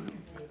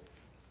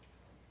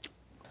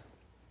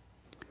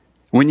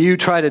 When you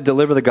try to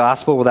deliver the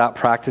gospel without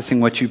practicing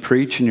what you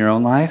preach in your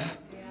own life,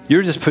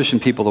 you're just pushing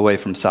people away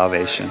from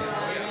salvation.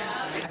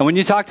 And when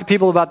you talk to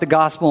people about the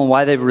gospel and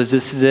why they've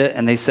resisted it,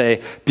 and they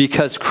say,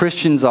 because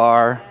Christians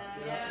are,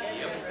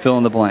 fill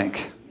in the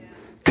blank.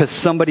 Because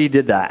somebody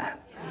did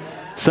that.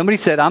 Somebody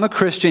said, I'm a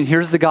Christian,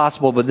 here's the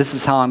gospel, but this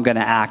is how I'm going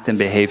to act and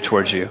behave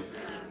towards you.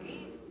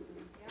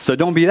 So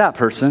don't be that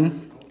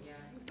person.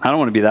 I don't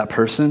want to be that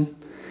person.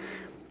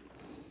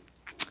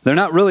 They're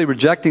not really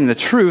rejecting the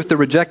truth, they're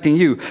rejecting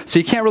you. So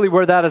you can't really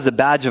wear that as a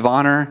badge of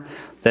honor,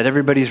 that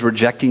everybody's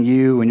rejecting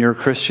you when you're a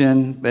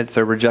Christian, but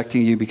they're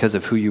rejecting you because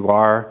of who you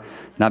are,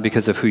 not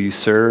because of who you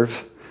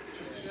serve.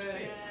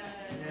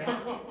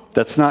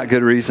 That's not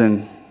good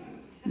reason.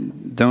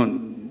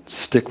 Don't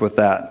stick with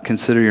that.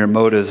 Consider your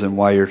motives and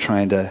why you're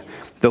trying to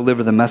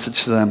deliver the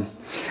message to them.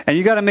 And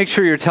you got to make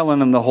sure you're telling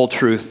them the whole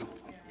truth.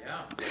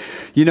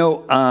 You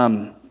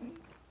know,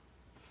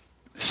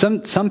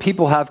 some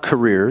people have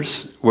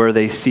careers where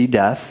they see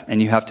death,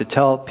 and you have to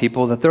tell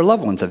people that their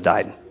loved ones have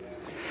died.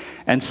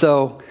 And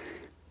so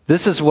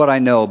this is what I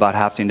know about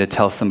having to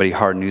tell somebody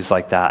hard news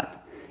like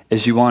that,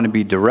 is you want to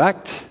be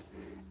direct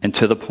and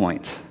to the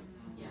point.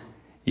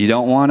 You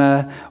don't want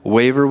to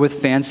waver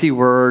with fancy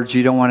words.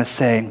 You don't want to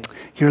say,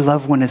 your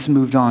loved one has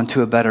moved on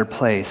to a better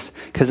place,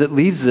 because it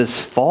leaves this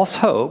false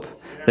hope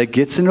that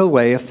gets in the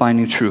way of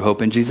finding true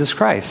hope in Jesus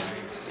Christ.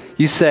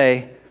 You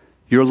say,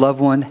 your loved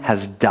one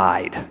has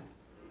died.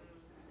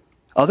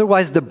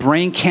 Otherwise, the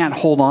brain can't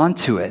hold on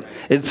to it.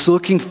 It's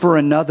looking for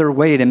another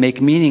way to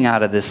make meaning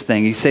out of this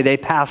thing. You say they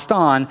passed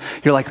on.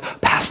 You're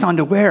like, passed on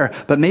to where?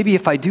 But maybe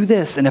if I do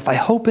this and if I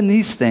hope in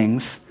these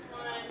things,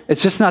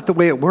 it's just not the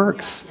way it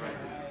works.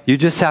 You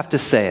just have to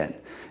say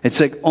it. It's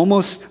like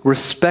almost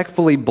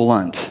respectfully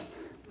blunt.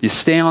 You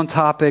stay on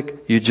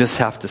topic, you just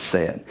have to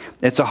say it.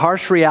 It's a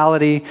harsh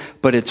reality,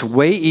 but it's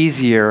way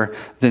easier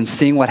than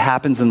seeing what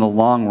happens in the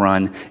long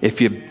run if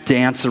you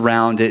dance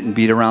around it and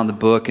beat around the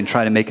book and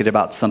try to make it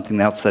about something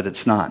else that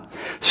it's not.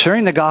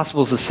 Sharing the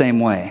gospel is the same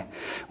way.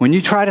 When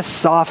you try to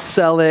soft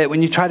sell it,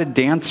 when you try to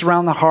dance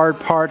around the hard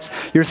parts,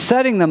 you're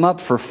setting them up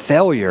for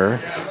failure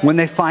when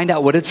they find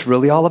out what it's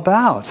really all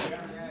about.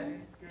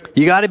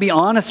 You got to be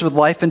honest with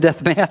life and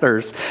death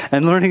matters,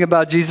 and learning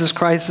about Jesus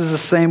Christ is the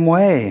same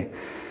way.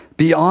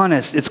 Be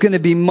honest. It's going to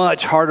be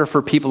much harder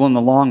for people in the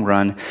long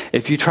run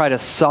if you try to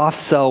soft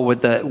sell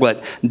with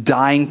what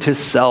dying to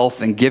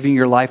self and giving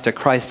your life to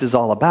Christ is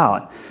all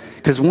about.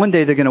 Because one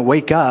day they're going to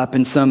wake up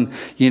in some,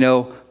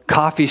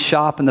 coffee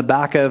shop in the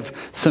back of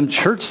some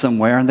church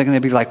somewhere, and they're going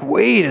to be like,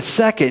 wait a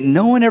second,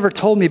 no one ever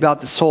told me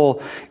about this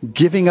whole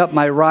giving up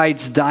my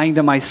rights, dying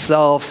to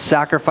myself,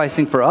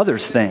 sacrificing for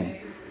others thing.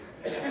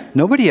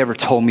 Nobody ever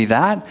told me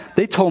that.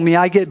 They told me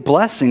I get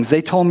blessings.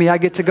 They told me I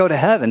get to go to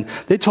heaven.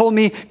 They told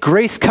me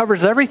grace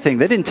covers everything.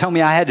 They didn't tell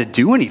me I had to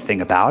do anything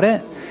about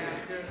it.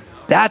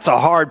 That's a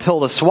hard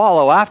pill to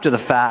swallow after the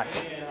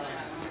fact.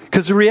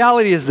 Because the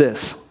reality is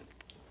this.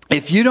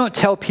 If you don't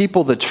tell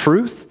people the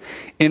truth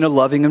in a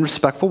loving and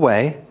respectful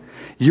way,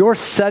 you're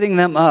setting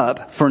them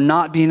up for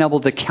not being able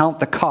to count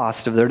the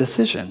cost of their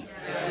decision.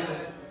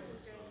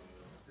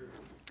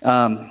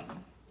 I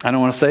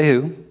don't want to say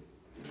who.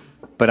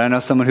 But I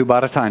know someone who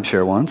bought a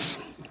timeshare once.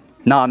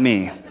 Not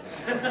me.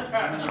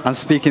 I'm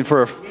speaking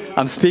for a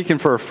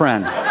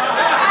friend.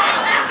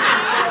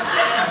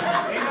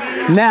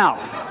 Now,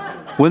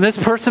 when this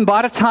person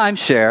bought a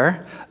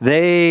timeshare,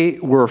 they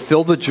were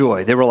filled with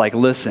joy. They were like,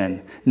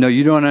 listen, no,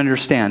 you don't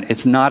understand.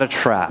 It's not a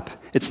trap.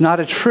 It's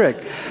not a trick.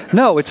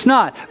 No, it's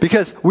not.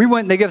 Because we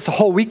went, they gave us a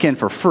whole weekend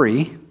for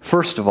free,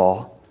 first of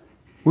all.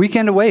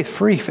 Weekend away,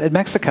 free at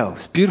Mexico.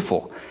 It's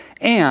beautiful.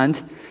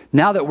 And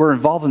now that we're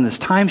involved in this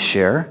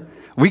timeshare,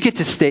 we get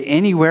to stay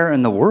anywhere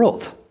in the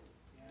world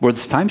where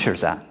this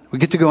timeshare's at. We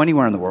get to go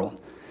anywhere in the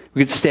world.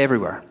 We get to stay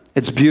everywhere.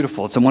 It's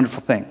beautiful. It's a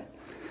wonderful thing.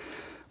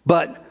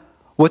 But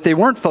what they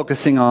weren't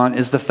focusing on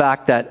is the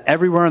fact that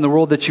everywhere in the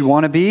world that you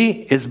want to be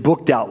is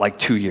booked out like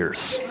 2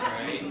 years.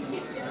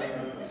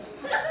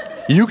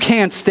 You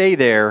can't stay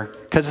there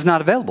because it's not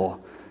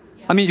available.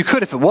 I mean, you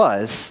could if it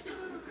was,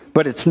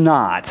 but it's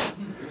not.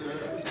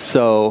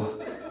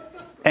 So,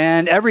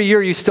 and every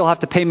year you still have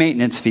to pay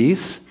maintenance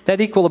fees. That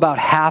equal about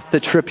half the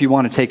trip you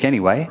want to take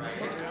anyway.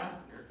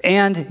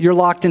 And you're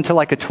locked into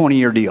like a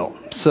 20-year deal.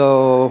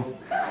 So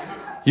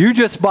you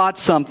just bought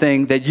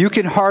something that you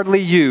can hardly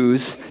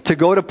use to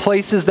go to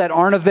places that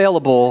aren't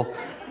available,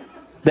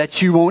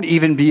 that you won't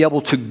even be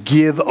able to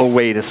give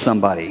away to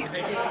somebody.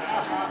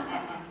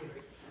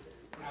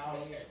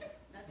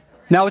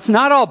 Now, it's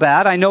not all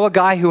bad. I know a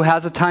guy who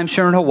has a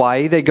timeshare in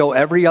Hawaii. They go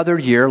every other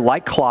year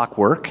like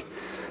clockwork.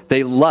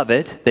 They love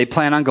it. They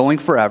plan on going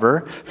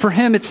forever. For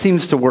him, it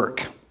seems to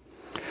work.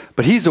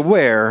 But he's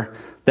aware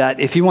that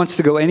if he wants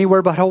to go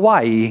anywhere but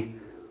Hawaii,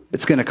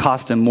 it's going to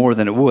cost him more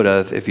than it would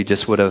have if he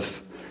just would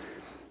have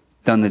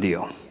done the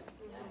deal.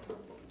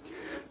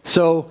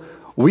 So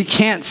we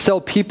can't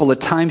sell people a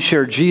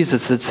timeshare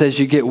Jesus that says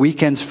you get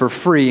weekends for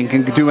free and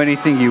can do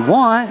anything you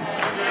want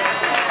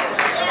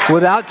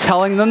without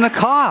telling them the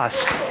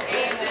cost.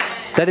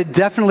 That it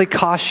definitely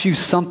costs you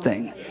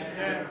something.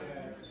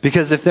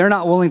 Because if they're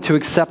not willing to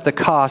accept the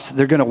cost,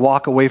 they're going to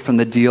walk away from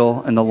the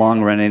deal in the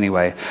long run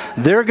anyway.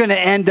 They're going to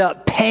end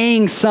up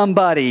paying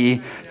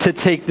somebody to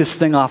take this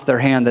thing off their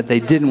hand that they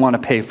didn't want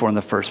to pay for in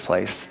the first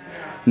place,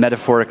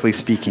 metaphorically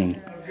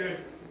speaking.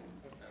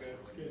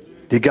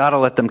 You got to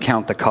let them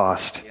count the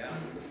cost.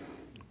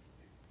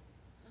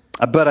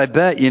 But I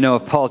bet,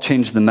 if Paul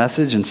changed the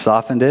message and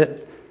softened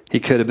it, he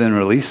could have been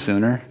released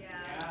sooner.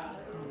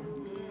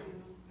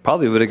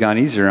 Probably would have gone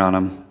easier on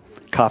him.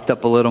 Coughed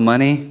up a little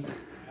money.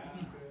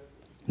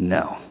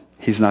 No,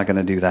 he's not going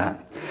to do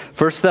that.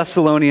 1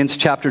 Thessalonians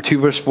chapter 2,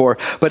 verse 4.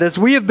 But as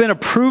we have been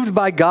approved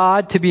by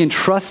God to be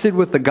entrusted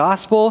with the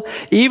gospel,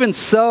 even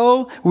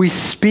so we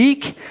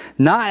speak,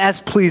 not as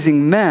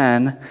pleasing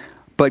men,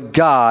 but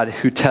God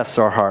who tests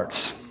our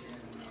hearts.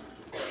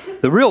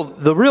 The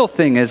real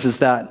thing is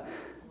that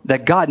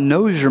God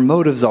knows your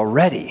motives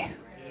already.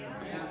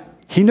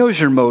 He knows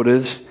your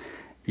motives.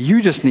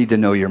 You just need to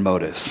know your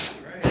motives.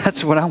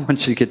 That's what I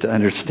want you to get to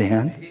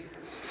understand.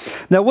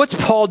 Now, what's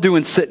Paul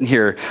doing sitting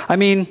here? I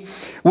mean,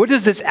 what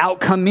does this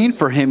outcome mean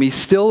for him? He's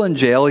still in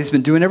jail. He's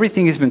been doing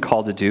everything he's been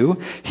called to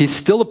do. He's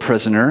still a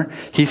prisoner.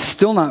 He's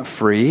still not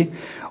free.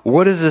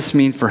 What does this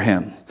mean for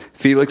him?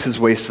 Felix has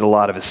wasted a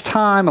lot of his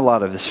time, a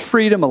lot of his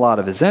freedom, a lot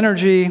of his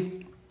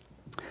energy.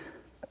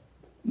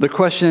 The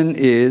question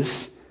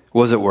is,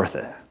 was it worth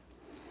it?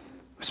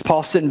 Was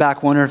Paul sitting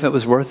back wondering if it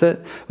was worth it?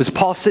 Was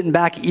Paul sitting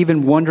back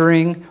even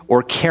wondering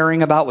or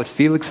caring about what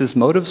Felix's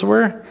motives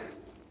were?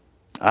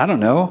 I don't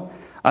know.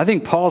 I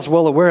think Paul's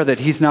well aware that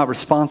he's not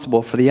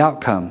responsible for the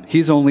outcome.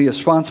 He's only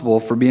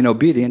responsible for being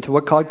obedient to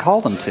what God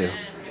called him to.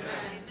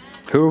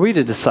 Who are we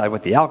to decide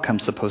what the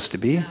outcome's supposed to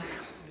be?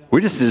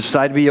 We just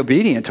decide to be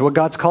obedient to what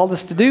God's called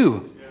us to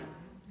do.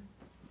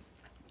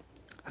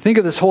 Think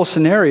of this whole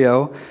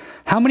scenario.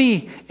 How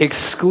many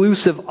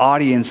exclusive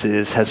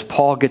audiences has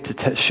Paul get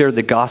to share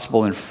the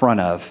gospel in front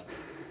of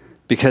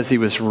because he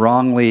was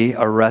wrongly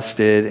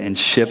arrested and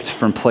shipped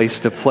from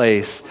place to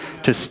place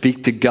to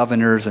speak to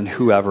governors and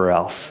whoever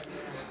else?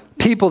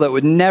 People that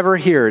would never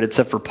hear it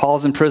except for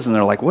Paul's in prison.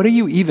 They're like, what are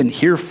you even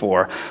here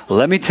for?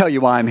 Let me tell you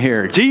why I'm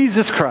here.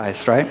 Jesus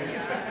Christ, right?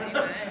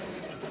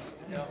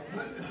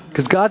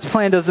 Because God's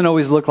plan doesn't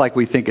always look like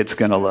we think it's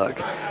going to look.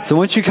 So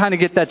once you kind of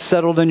get that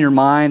settled in your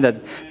mind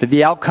that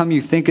the outcome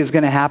you think is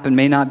going to happen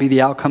may not be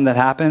the outcome that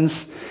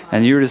happens,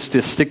 and you're just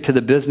to stick to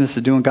the business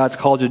of doing God's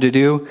called you to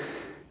do,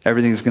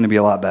 everything's going to be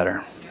a lot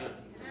better.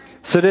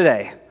 So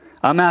today,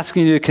 I'm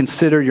asking you to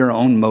consider your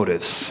own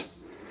motives.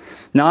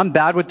 Now, I'm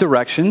bad with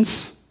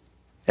directions,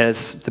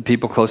 as the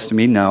people close to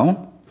me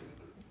know,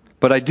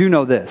 but I do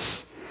know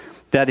this,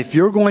 that if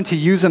you're going to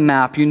use a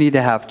map, you need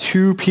to have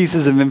two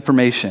pieces of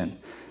information.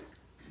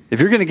 If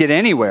you're going to get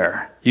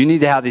anywhere, you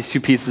need to have these two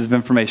pieces of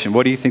information.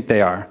 What do you think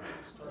they are?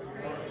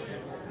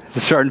 It's a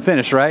start and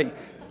finish, right?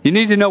 You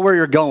need to know where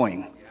you're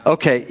going.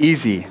 Okay,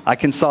 easy. I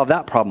can solve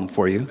that problem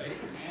for you.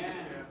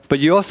 But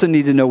you also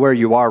need to know where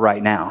you are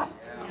right now.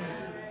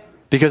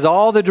 Because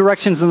all the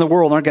directions in the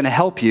world aren't going to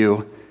help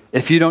you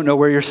if you don't know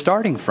where you're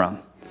starting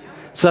from.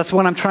 So that's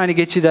what I'm trying to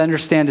get you to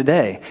understand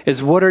today,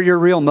 is what are your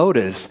real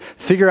motives?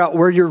 Figure out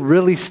where you're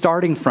really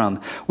starting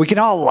from. We can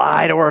all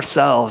lie to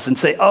ourselves and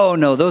say, oh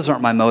no, those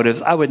aren't my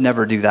motives. I would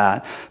never do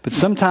that. But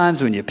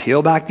sometimes when you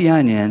peel back the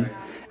onion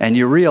and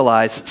you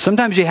realize,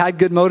 sometimes you had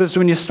good motives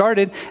when you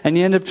started and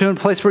you end up to a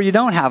place where you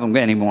don't have them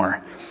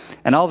anymore.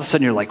 And all of a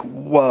sudden you're like,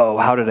 whoa,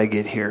 how did I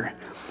get here?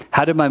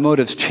 How did my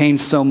motives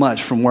change so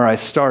much from where I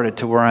started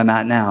to where I'm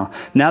at now?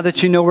 Now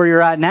that you know where you're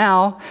at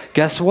now,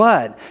 guess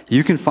what?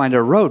 You can find a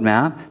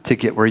roadmap to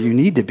get where you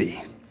need to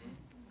be.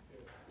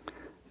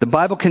 The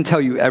Bible can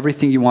tell you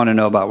everything you want to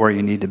know about where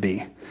you need to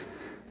be.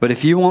 But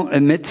if you won't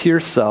admit to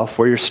yourself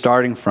where you're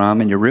starting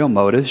from and your real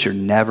motives, you're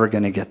never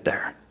going to get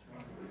there.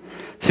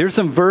 Here's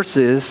some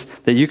verses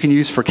that you can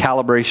use for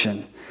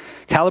calibration.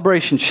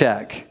 Calibration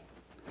check.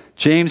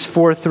 James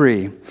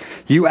 4:3.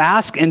 You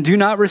ask and do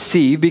not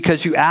receive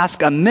because you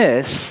ask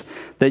amiss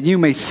that you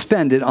may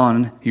spend it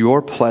on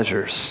your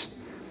pleasures.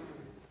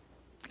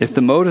 If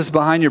the motives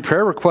behind your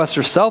prayer requests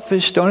are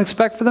selfish, don't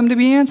expect for them to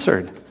be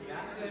answered.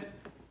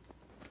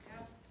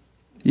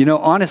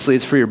 Honestly,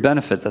 it's for your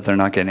benefit that they're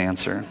not getting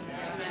answered.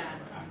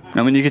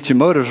 And when you get your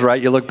motives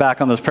right, you look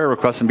back on those prayer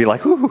requests and be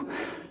like, "Ooh,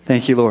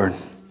 thank you, Lord."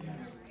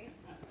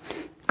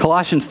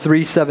 Colossians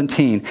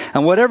 3:17.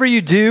 And whatever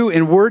you do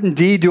in word and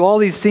deed, do all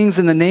these things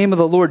in the name of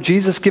the Lord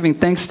Jesus, giving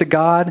thanks to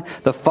God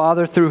the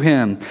Father through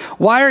him.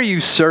 Why are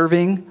you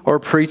serving or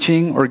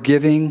preaching or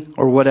giving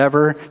or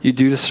whatever you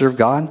do to serve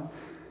God?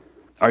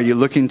 Are you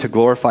looking to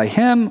glorify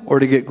him or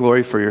to get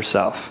glory for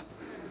yourself?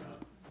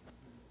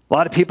 A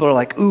lot of people are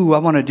like, ooh, I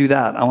want to do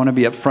that. I want to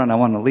be up front. I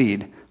want to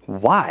lead.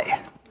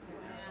 Why?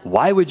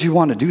 Why would you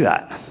want to do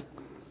that?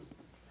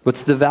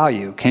 What's the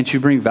value? Can't you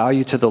bring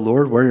value to the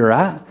Lord where you're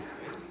at?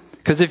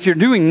 Because if you're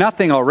doing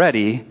nothing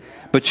already,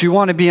 but you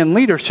want to be in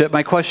leadership,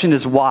 my question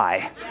is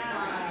why?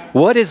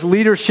 What is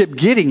leadership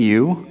getting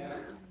you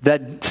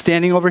that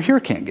standing over here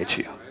can't get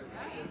you?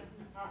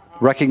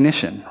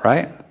 Recognition,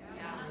 right?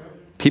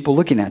 People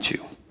looking at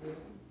you.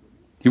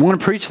 You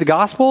want to preach the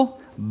gospel?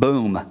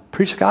 Boom.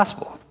 Preach the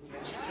gospel.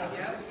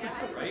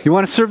 You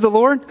want to serve the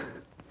Lord?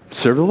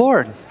 Serve the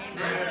Lord.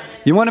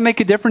 You want to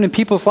make a difference in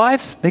people's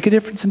lives? Make a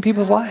difference in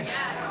people's lives.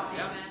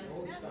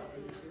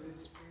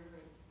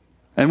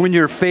 And when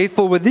you're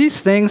faithful with these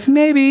things,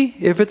 maybe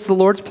if it's the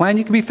Lord's plan,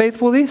 you can be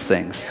faithful with these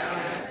things.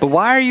 But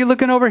why are you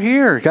looking over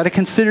here? Got to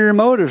consider your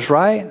motives,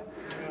 right?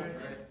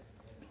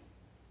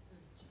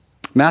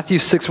 Matthew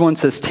 6:1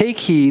 says, "Take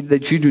heed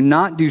that you do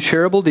not do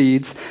charitable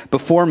deeds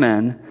before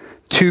men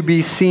to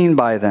be seen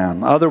by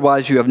them.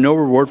 Otherwise, you have no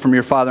reward from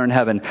your Father in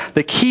heaven."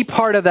 The key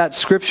part of that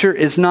scripture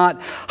is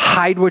not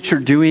hide what you're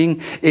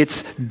doing.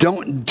 It's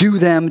don't do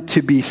them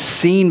to be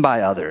seen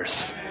by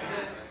others.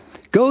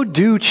 Go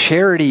do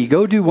charity.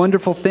 Go do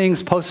wonderful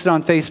things, post it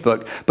on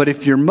Facebook. But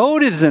if your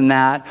motives in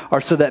that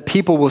are so that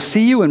people will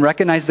see you and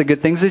recognize the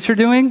good things that you're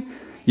doing,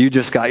 you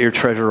just got your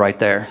treasure right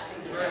there.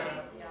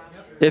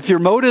 If your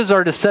motives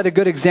are to set a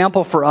good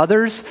example for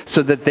others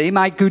so that they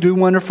might go do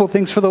wonderful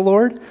things for the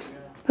Lord,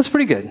 that's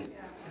pretty good.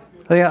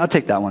 Yeah, I'll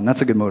take that one.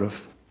 That's a good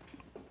motive.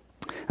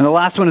 And the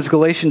last one is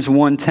Galatians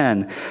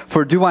 1:10.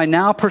 "For do I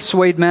now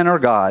persuade men or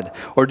God?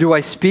 Or do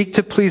I speak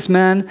to please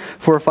men?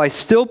 For if I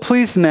still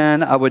pleased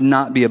men, I would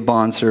not be a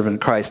bondservant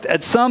of Christ."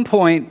 At some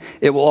point,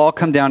 it will all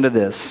come down to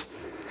this.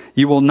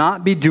 You will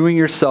not be doing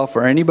yourself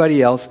or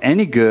anybody else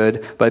any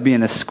good by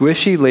being a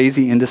squishy,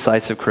 lazy,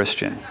 indecisive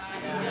Christian.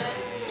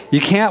 You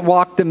can't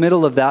walk the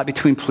middle of that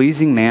between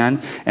pleasing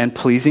man and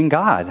pleasing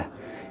God.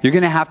 You're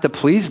going to have to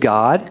please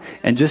God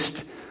and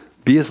just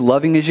be as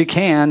loving as you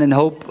can and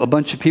hope a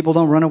bunch of people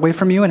don't run away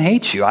from you and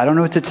hate you. I don't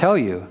know what to tell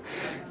you.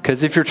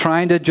 Because if you're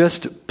trying to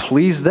just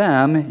please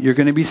them, you're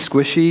going to be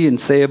squishy and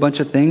say a bunch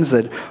of things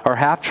that are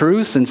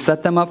half-truths and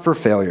set them up for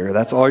failure.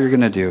 That's all you're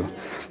going to do.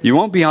 You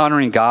won't be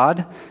honoring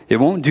God. It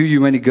won't do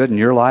you any good in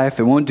your life.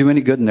 It won't do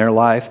any good in their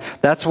life.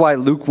 That's why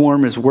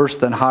lukewarm is worse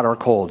than hot or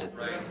cold.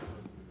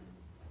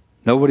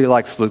 Nobody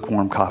likes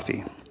lukewarm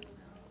coffee.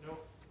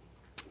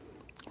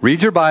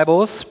 Read your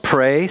Bibles,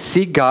 pray,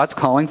 seek God's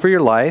calling for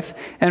your life,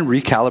 and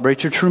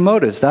recalibrate your true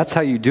motives. That's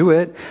how you do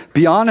it.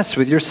 Be honest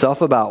with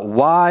yourself about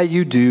why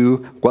you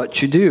do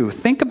what you do.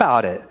 Think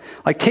about it.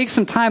 Like, take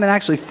some time and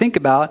actually think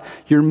about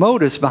your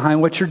motives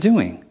behind what you're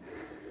doing.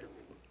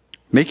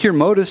 Make your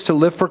motives to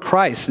live for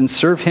Christ and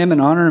serve Him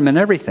and honor Him in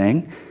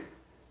everything.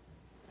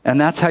 And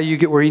that's how you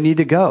get where you need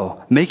to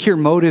go. Make your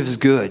motives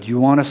good. You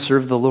want to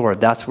serve the Lord.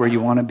 That's where you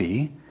want to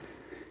be.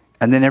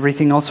 And then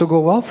everything else will go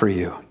well for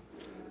you.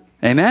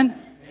 Amen?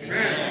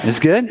 Amen. Is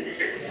good?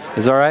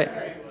 Is all right?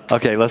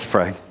 Okay, let's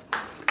pray.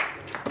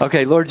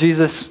 Okay, Lord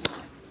Jesus,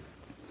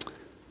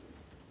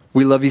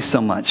 we love you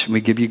so much.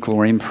 We give you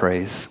glory and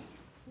praise.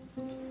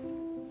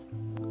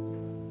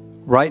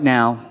 Right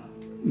now,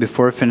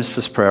 before I finish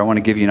this prayer, I want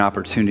to give you an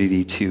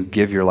opportunity to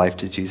give your life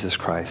to Jesus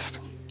Christ.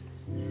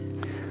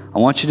 I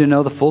want you to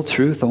know the full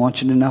truth. I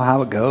want you to know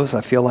how it goes.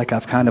 I feel like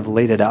I've kind of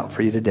laid it out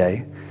for you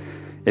today.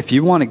 If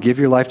you want to give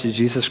your life to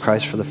Jesus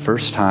Christ for the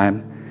first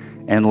time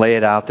and lay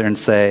it out there and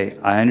say,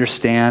 I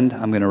understand,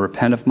 I'm going to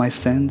repent of my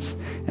sins,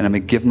 and I'm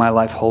going to give my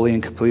life wholly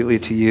and completely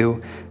to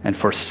you and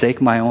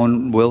forsake my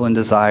own will and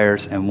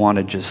desires and want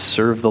to just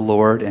serve the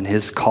Lord and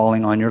His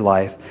calling on your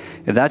life.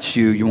 If that's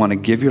you, you want to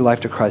give your life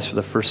to Christ for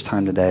the first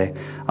time today,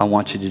 I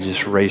want you to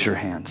just raise your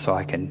hand so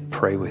I can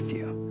pray with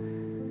you.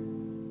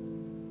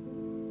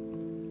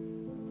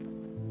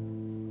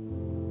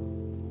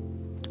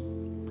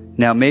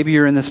 Now, maybe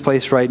you're in this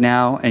place right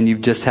now and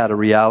you've just had a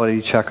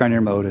reality check on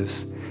your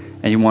motives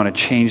and you want to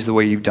change the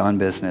way you've done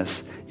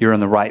business. You're in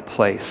the right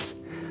place.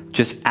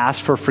 Just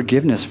ask for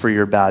forgiveness for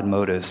your bad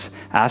motives.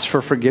 Ask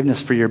for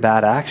forgiveness for your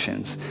bad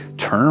actions.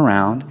 Turn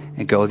around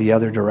and go the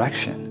other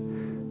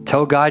direction.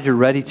 Tell God you're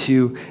ready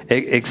to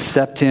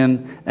accept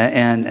Him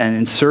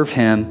and serve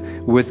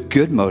Him with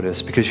good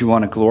motives because you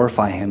want to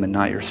glorify Him and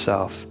not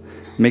yourself.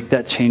 Make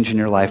that change in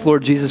your life.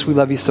 Lord Jesus, we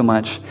love you so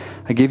much.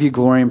 I give you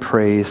glory and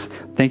praise.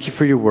 Thank you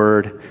for your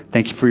word.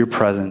 Thank you for your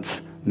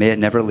presence. May it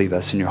never leave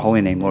us. In your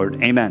holy name,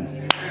 Lord.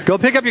 Amen. Go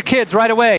pick up your kids right away.